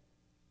death.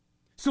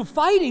 So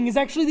fighting is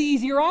actually the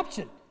easier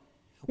option.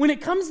 When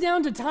it comes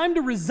down to time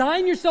to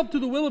resign yourself to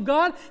the will of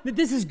God, that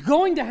this is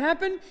going to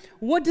happen,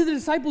 what do the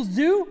disciples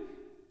do?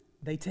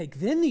 They take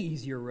then the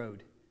easier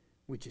road,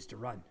 which is to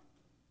run.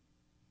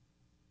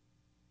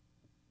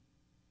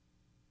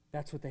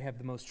 That's what they have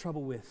the most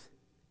trouble with,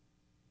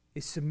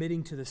 is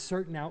submitting to the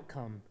certain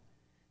outcome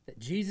that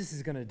Jesus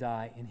is going to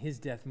die and his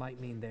death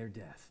might mean their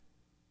death.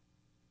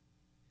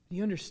 Do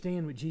you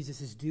understand what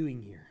Jesus is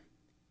doing here?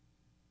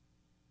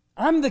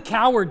 I'm the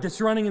coward that's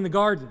running in the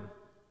garden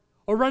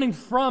or running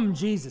from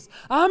Jesus.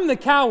 I'm the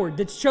coward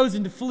that's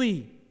chosen to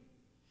flee.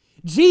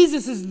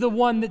 Jesus is the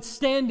one that's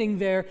standing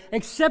there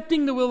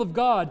accepting the will of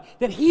God,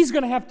 that he's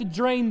going to have to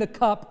drain the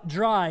cup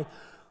dry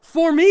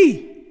for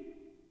me.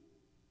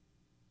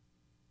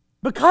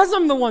 Because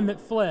I'm the one that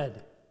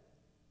fled.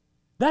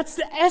 That's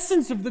the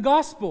essence of the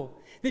gospel.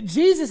 That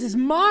Jesus is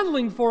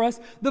modeling for us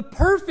the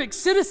perfect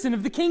citizen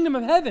of the kingdom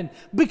of heaven.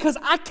 Because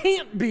I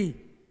can't be.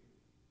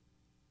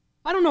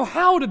 I don't know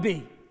how to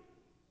be.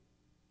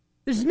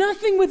 There's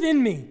nothing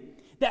within me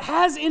that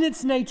has in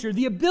its nature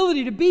the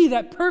ability to be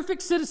that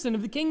perfect citizen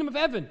of the kingdom of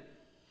heaven.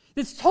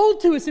 That's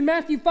told to us in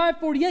Matthew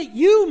 5:48,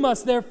 you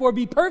must therefore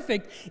be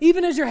perfect,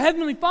 even as your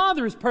heavenly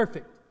Father is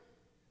perfect.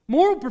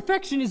 Moral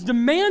perfection is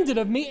demanded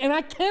of me, and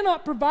I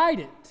cannot provide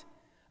it.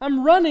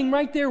 I'm running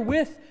right there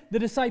with the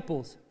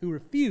disciples who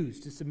refuse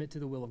to submit to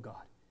the will of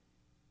God.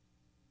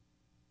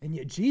 And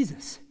yet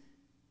Jesus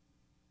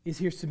is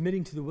here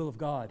submitting to the will of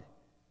God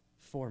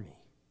for me.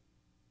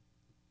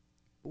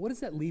 But what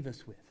does that leave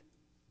us with?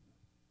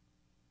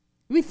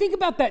 When we think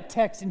about that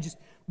text and just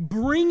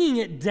bringing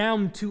it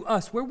down to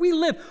us, where we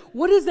live,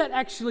 what does that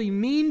actually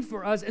mean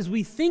for us as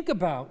we think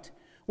about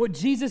what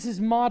Jesus is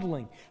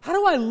modeling? How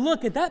do I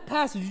look at that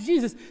passage?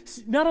 Jesus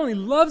not only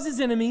loves his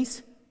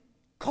enemies,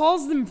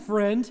 calls them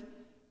friend,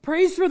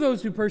 prays for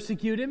those who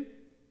persecute him,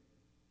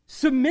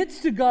 submits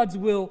to God's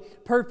will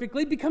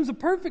perfectly, becomes a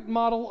perfect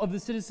model of the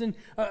citizen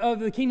of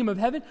the kingdom of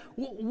heaven.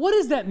 What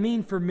does that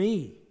mean for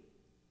me?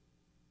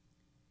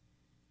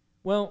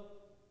 Well,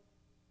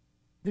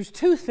 there's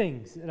two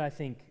things that I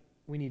think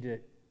we need to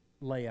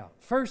lay out.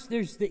 First,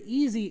 there's the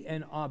easy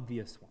and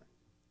obvious one.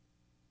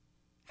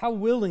 How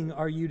willing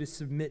are you to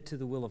submit to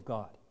the will of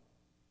God?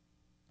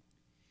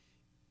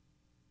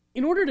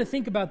 In order to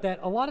think about that,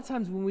 a lot of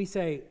times when we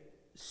say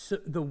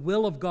the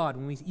will of God,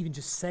 when we even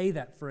just say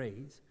that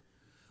phrase,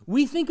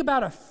 we think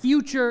about a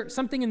future,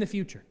 something in the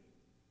future.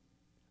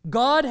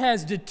 God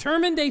has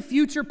determined a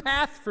future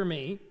path for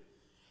me,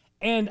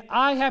 and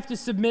I have to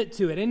submit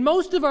to it. And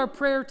most of our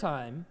prayer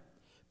time,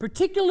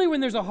 particularly when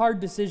there's a hard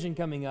decision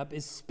coming up,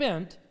 is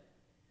spent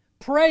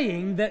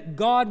praying that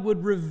God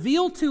would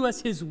reveal to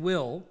us his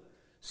will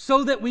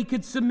so that we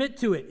could submit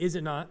to it, is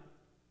it not?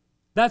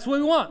 That's what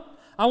we want.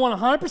 I want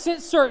 100%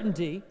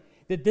 certainty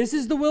that this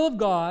is the will of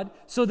God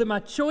so that my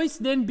choice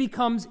then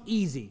becomes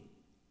easy.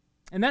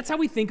 And that's how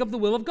we think of the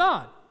will of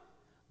God.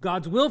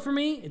 God's will for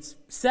me, it's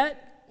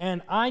set,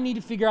 and I need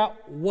to figure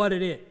out what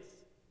it is.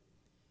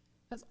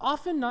 That's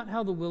often not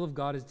how the will of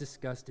God is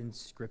discussed in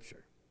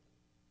Scripture.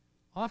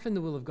 Often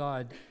the will of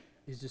God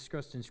is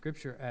discussed in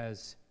Scripture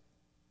as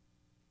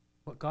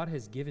what God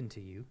has given to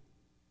you,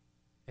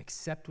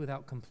 accept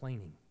without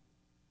complaining.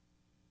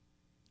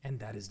 And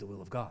that is the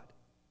will of God.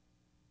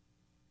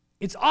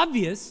 It's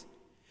obvious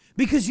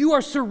because you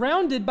are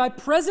surrounded by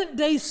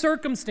present-day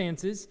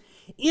circumstances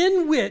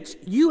in which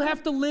you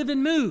have to live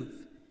and move.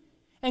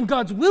 And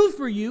God's will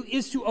for you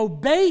is to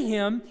obey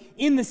him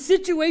in the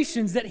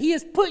situations that he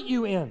has put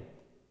you in.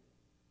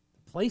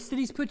 The place that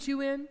he's put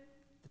you in,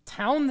 the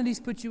town that he's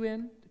put you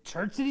in, the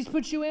church that he's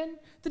put you in,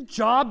 the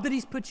job that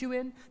he's put you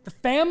in, the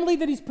family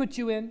that he's put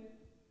you in.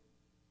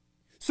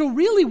 So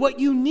really what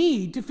you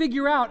need to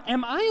figure out,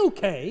 am I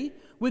okay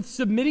with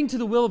submitting to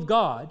the will of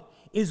God,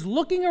 is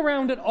looking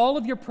around at all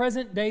of your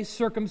present-day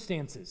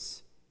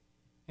circumstances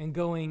and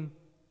going,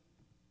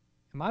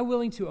 am I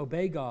willing to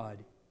obey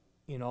God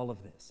in all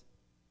of this?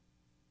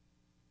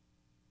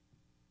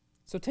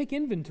 So take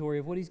inventory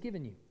of what he's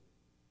given you.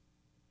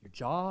 Your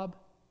job,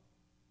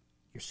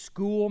 your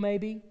school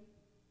maybe,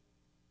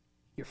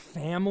 your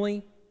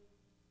family,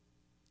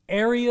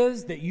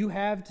 areas that you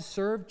have to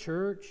serve,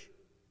 church,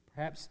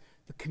 perhaps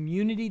the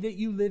community that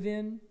you live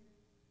in.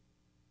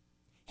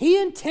 He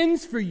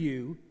intends for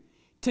you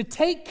to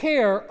take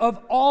care of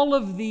all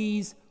of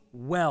these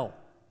well,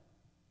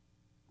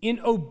 in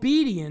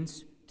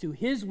obedience to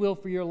his will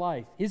for your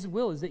life. His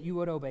will is that you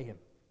would obey him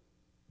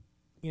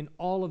in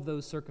all of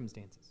those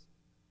circumstances.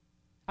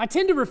 I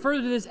tend to refer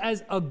to this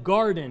as a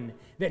garden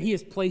that He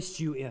has placed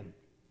you in.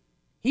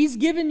 He's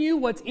given you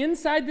what's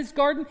inside this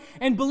garden,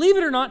 and believe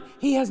it or not,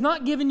 He has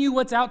not given you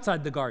what's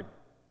outside the garden.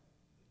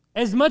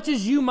 As much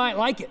as you might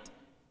like it.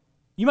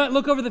 You might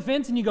look over the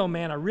fence and you go,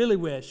 man, I really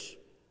wish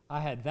I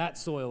had that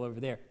soil over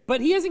there.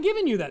 But He hasn't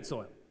given you that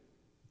soil.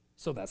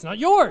 So that's not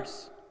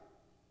yours.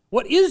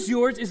 What is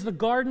yours is the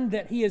garden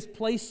that He has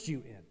placed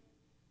you in.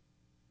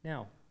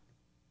 Now,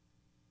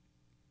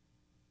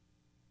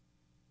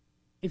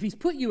 if He's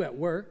put you at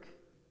work,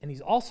 and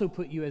He's also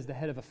put you as the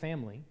head of a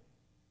family,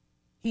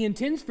 He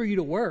intends for you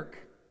to work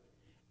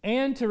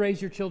and to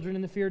raise your children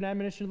in the fear and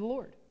admonition of the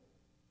Lord.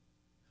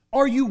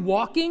 Are you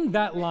walking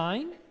that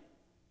line?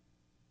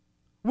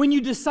 When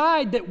you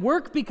decide that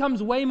work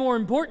becomes way more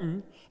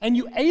important and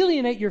you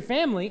alienate your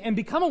family and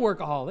become a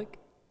workaholic,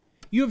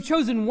 you have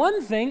chosen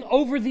one thing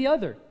over the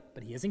other.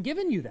 But He hasn't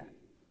given you that.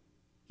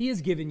 He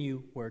has given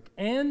you work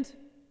and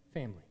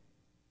family.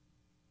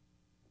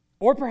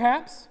 Or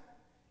perhaps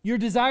your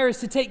desire is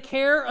to take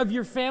care of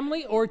your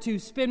family or to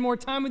spend more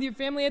time with your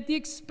family at the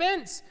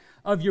expense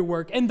of your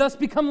work and thus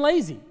become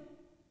lazy.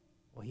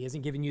 Well, He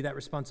hasn't given you that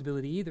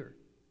responsibility either.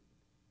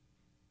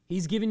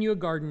 He's given you a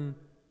garden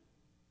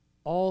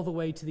all the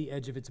way to the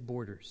edge of its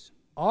borders.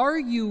 Are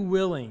you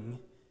willing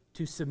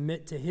to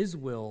submit to His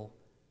will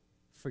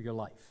for your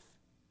life?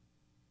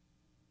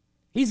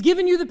 He's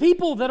given you the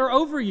people that are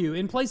over you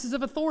in places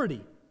of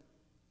authority.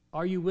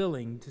 Are you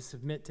willing to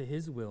submit to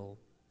His will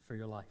for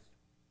your life?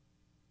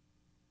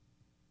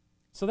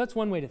 So that's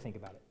one way to think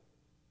about it.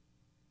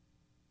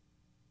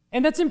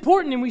 And that's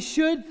important, and we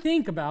should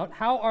think about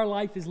how our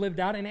life is lived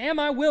out, and am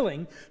I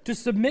willing to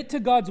submit to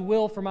God's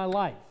will for my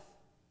life?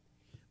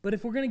 But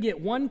if we're going to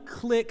get one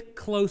click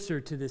closer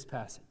to this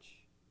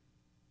passage,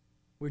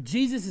 where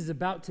Jesus is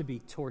about to be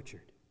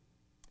tortured,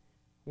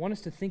 I want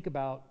us to think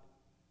about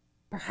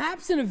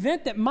perhaps an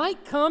event that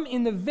might come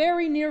in the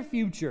very near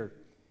future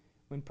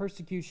when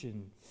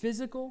persecution,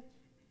 physical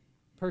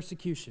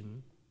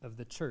persecution of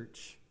the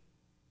church,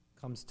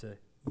 comes to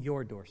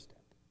your doorstep.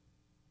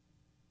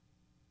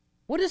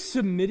 What does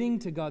submitting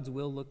to God's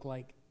will look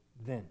like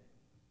then?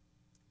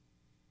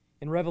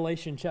 In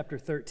Revelation chapter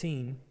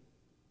 13,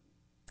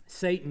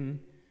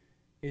 Satan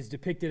is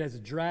depicted as a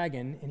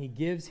dragon, and he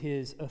gives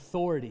his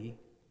authority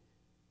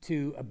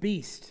to a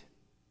beast.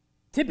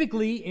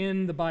 Typically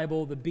in the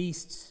Bible, the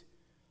beasts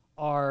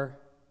are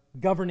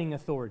governing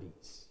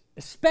authorities,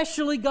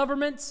 especially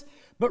governments,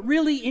 but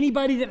really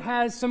anybody that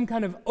has some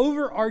kind of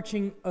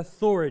overarching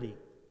authority.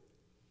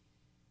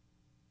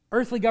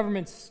 Earthly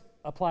governments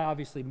apply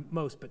obviously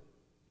most, but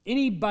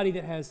anybody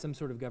that has some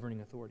sort of governing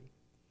authority.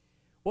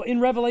 Well, in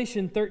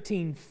Revelation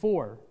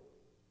 13:4,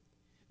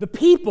 the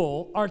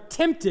people are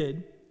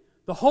tempted,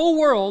 the whole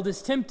world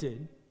is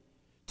tempted,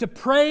 to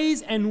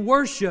praise and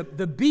worship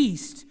the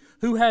beast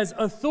who has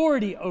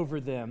authority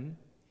over them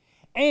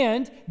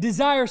and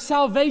desire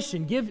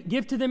salvation.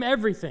 Give to them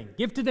everything.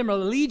 Give to them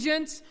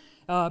allegiance.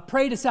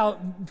 Pray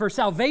for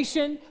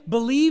salvation.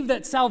 Believe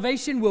that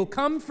salvation will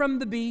come from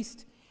the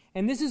beast.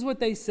 And this is what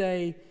they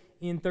say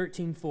in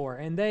 13:4.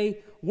 And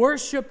they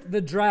worshiped the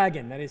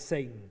dragon, that is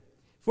Satan,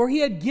 for he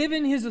had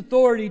given his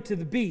authority to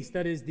the beast,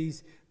 that is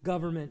these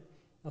government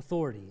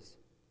authorities.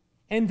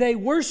 And they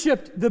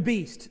worshiped the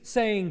beast,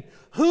 saying,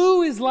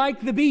 "Who is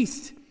like the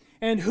beast,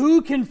 and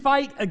who can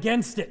fight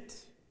against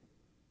it?"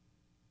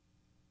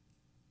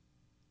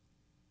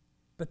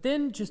 But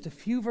then, just a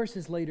few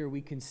verses later,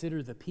 we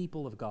consider the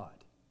people of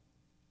God.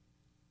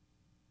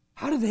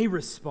 How do they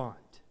respond?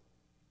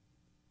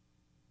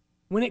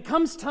 When it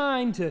comes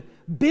time to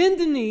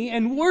bend a knee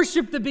and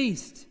worship the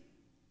beast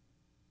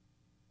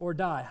or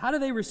die, how do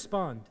they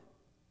respond?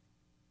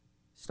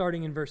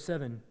 Starting in verse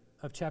 7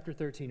 of chapter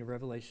 13 of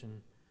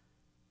Revelation.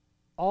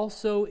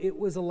 Also it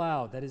was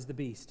allowed, that is the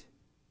beast,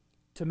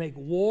 to make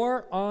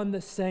war on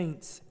the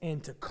saints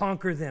and to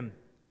conquer them.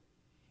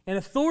 And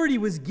authority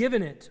was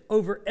given it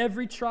over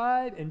every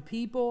tribe and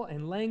people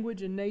and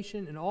language and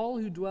nation, and all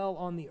who dwell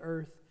on the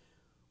earth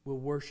will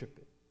worship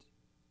it.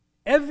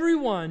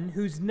 Everyone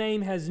whose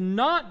name has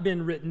not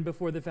been written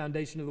before the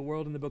foundation of the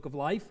world in the book of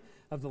life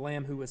of the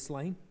Lamb who was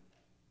slain.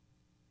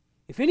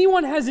 If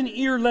anyone has an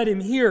ear, let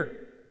him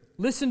hear.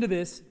 Listen to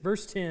this,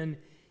 verse 10.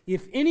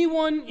 If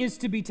anyone is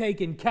to be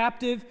taken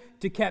captive,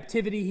 to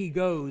captivity he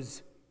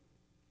goes.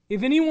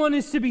 If anyone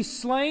is to be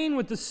slain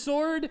with the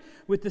sword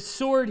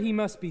he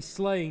must be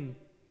slain.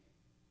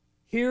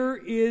 Here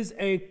is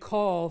a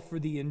call for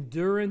the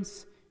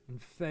endurance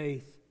and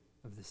faith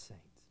of the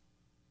saints.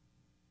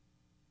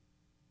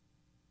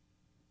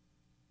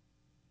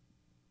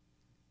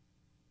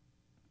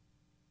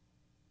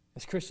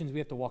 As Christians, we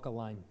have to walk a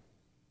line.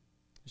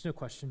 There's no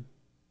question.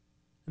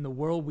 In the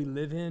world we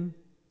live in,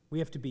 we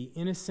have to be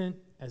innocent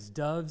as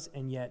doves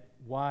and yet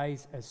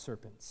wise as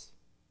serpents.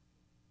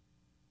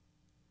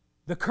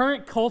 The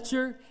current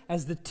culture,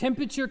 as the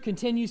temperature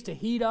continues to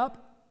heat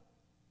up,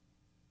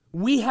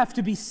 we have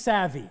to be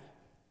savvy.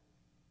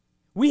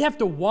 We have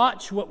to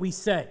watch what we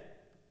say.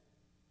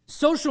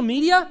 Social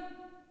media,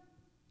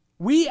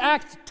 we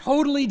act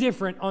totally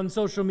different on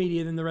social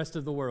media than the rest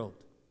of the world.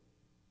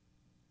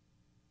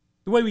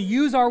 The way we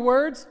use our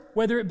words,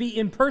 whether it be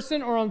in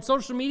person or on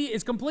social media,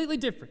 is completely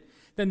different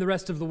than the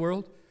rest of the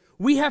world.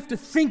 We have to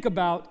think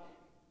about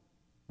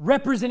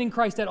representing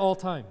Christ at all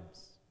times.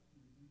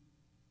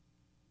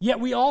 Yet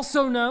we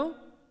also know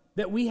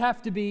that we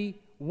have to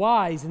be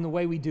wise in the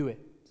way we do it.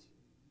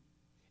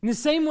 In the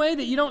same way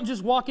that you don't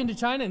just walk into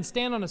China and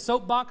stand on a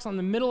soapbox on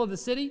the middle of the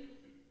city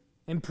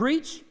and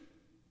preach,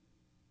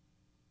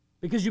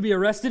 because you'll be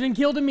arrested and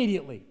killed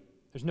immediately.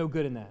 There's no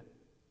good in that.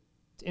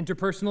 It's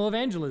interpersonal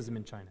evangelism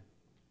in China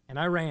and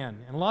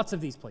Iran and lots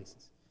of these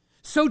places.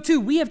 So too,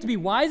 we have to be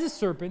wise as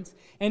serpents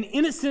and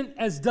innocent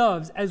as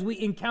doves as we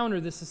encounter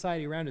this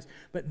society around us.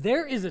 But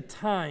there is a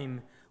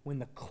time when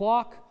the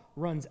clock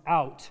runs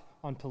out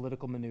on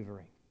political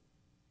maneuvering.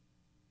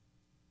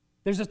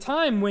 There's a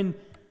time when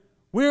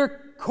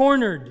we're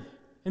cornered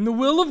and the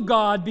will of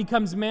God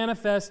becomes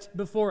manifest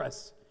before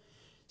us.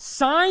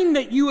 Sign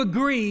that you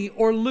agree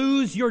or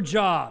lose your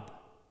job.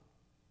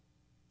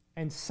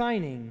 And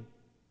signing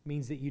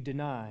means that you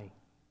deny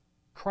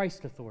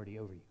Christ's authority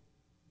over you.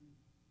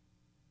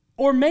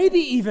 Or maybe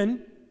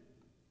even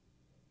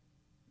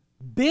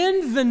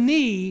bend the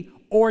knee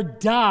or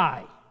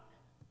die.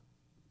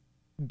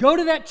 Go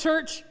to that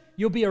church,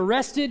 you'll be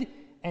arrested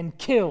and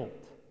killed.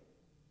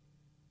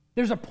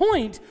 There's a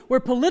point where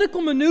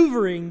political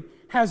maneuvering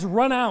has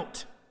run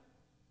out.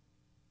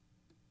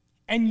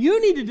 And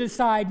you need to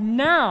decide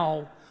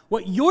now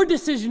what your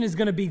decision is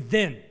going to be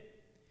then.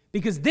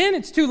 Because then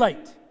it's too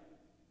late.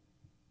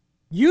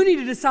 You need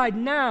to decide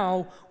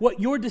now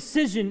what your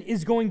decision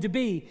is going to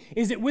be.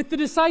 Is it with the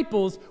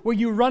disciples where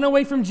you run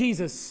away from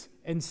Jesus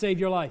and save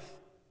your life?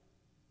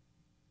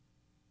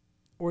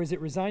 Or is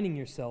it resigning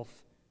yourself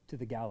to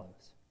the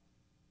gallows?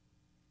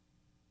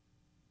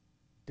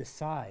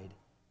 Decide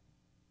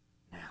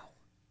now.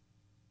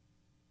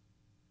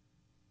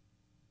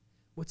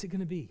 What's it going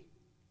to be?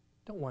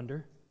 Don't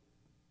wonder.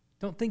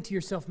 Don't think to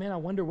yourself, man, I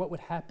wonder what would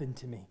happen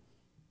to me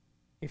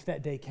if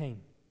that day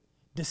came.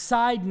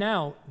 Decide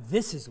now,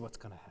 this is what's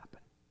going to happen.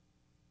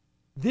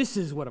 This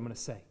is what I'm going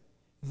to say.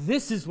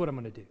 This is what I'm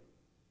going to do.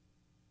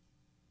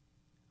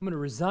 I'm going to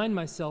resign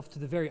myself to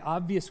the very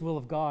obvious will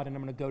of God, and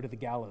I'm going to go to the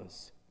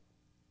gallows.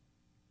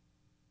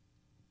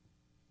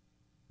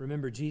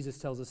 Remember, Jesus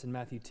tells us in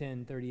Matthew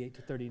 10, 38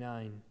 to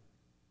 39,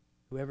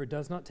 whoever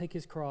does not take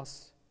his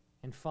cross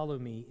and follow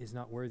me is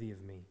not worthy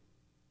of me.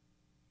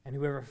 And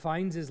whoever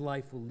finds his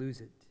life will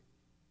lose it.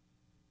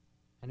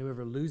 And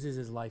whoever loses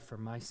his life for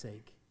my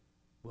sake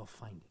will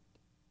find it.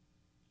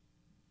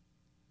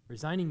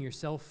 Resigning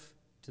yourself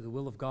to the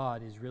will of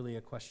God is really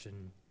a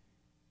question.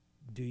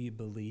 Do you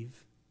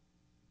believe?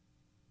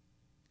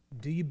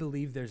 Do you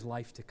believe there's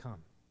life to come?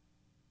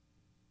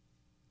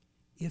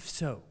 If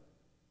so,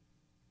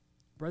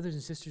 brothers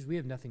and sisters, we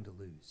have nothing to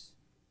lose.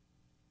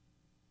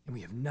 And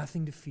we have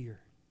nothing to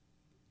fear.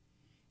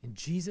 And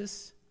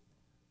Jesus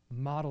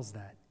models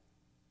that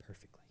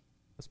perfectly.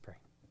 Let's pray.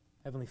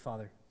 Heavenly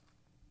Father,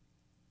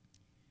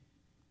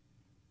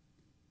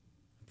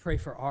 pray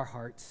for our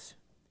hearts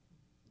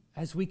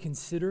as we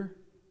consider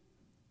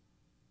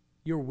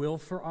your will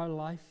for our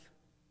life,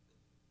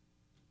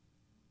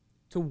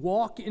 to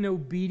walk in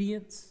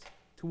obedience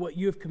to what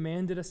you have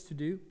commanded us to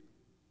do.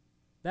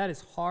 That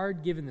is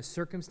hard given the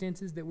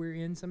circumstances that we're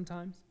in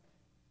sometimes.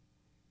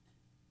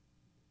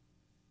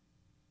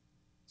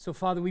 So,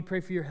 Father, we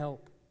pray for your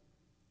help.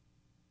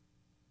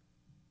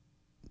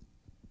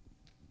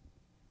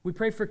 We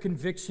pray for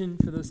conviction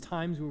for those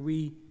times where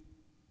we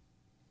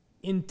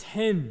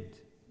intend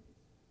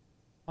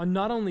on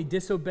not only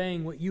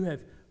disobeying what you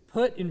have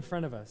put in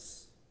front of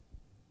us,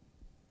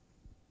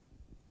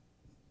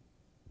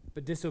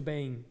 but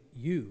disobeying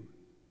you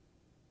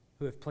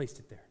who have placed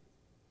it there.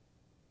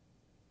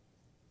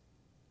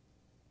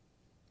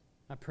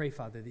 I pray,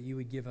 Father, that you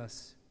would give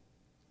us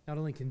not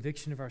only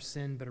conviction of our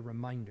sin, but a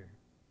reminder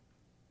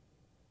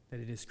that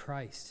it is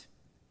Christ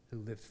who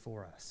lived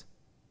for us.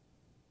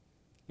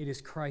 It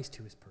is Christ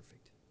who is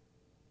perfect.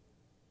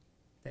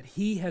 That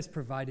he has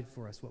provided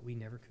for us what we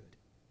never could.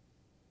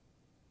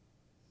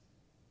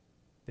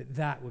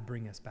 That would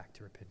bring us back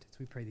to repentance.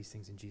 We pray these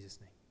things in Jesus'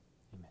 name.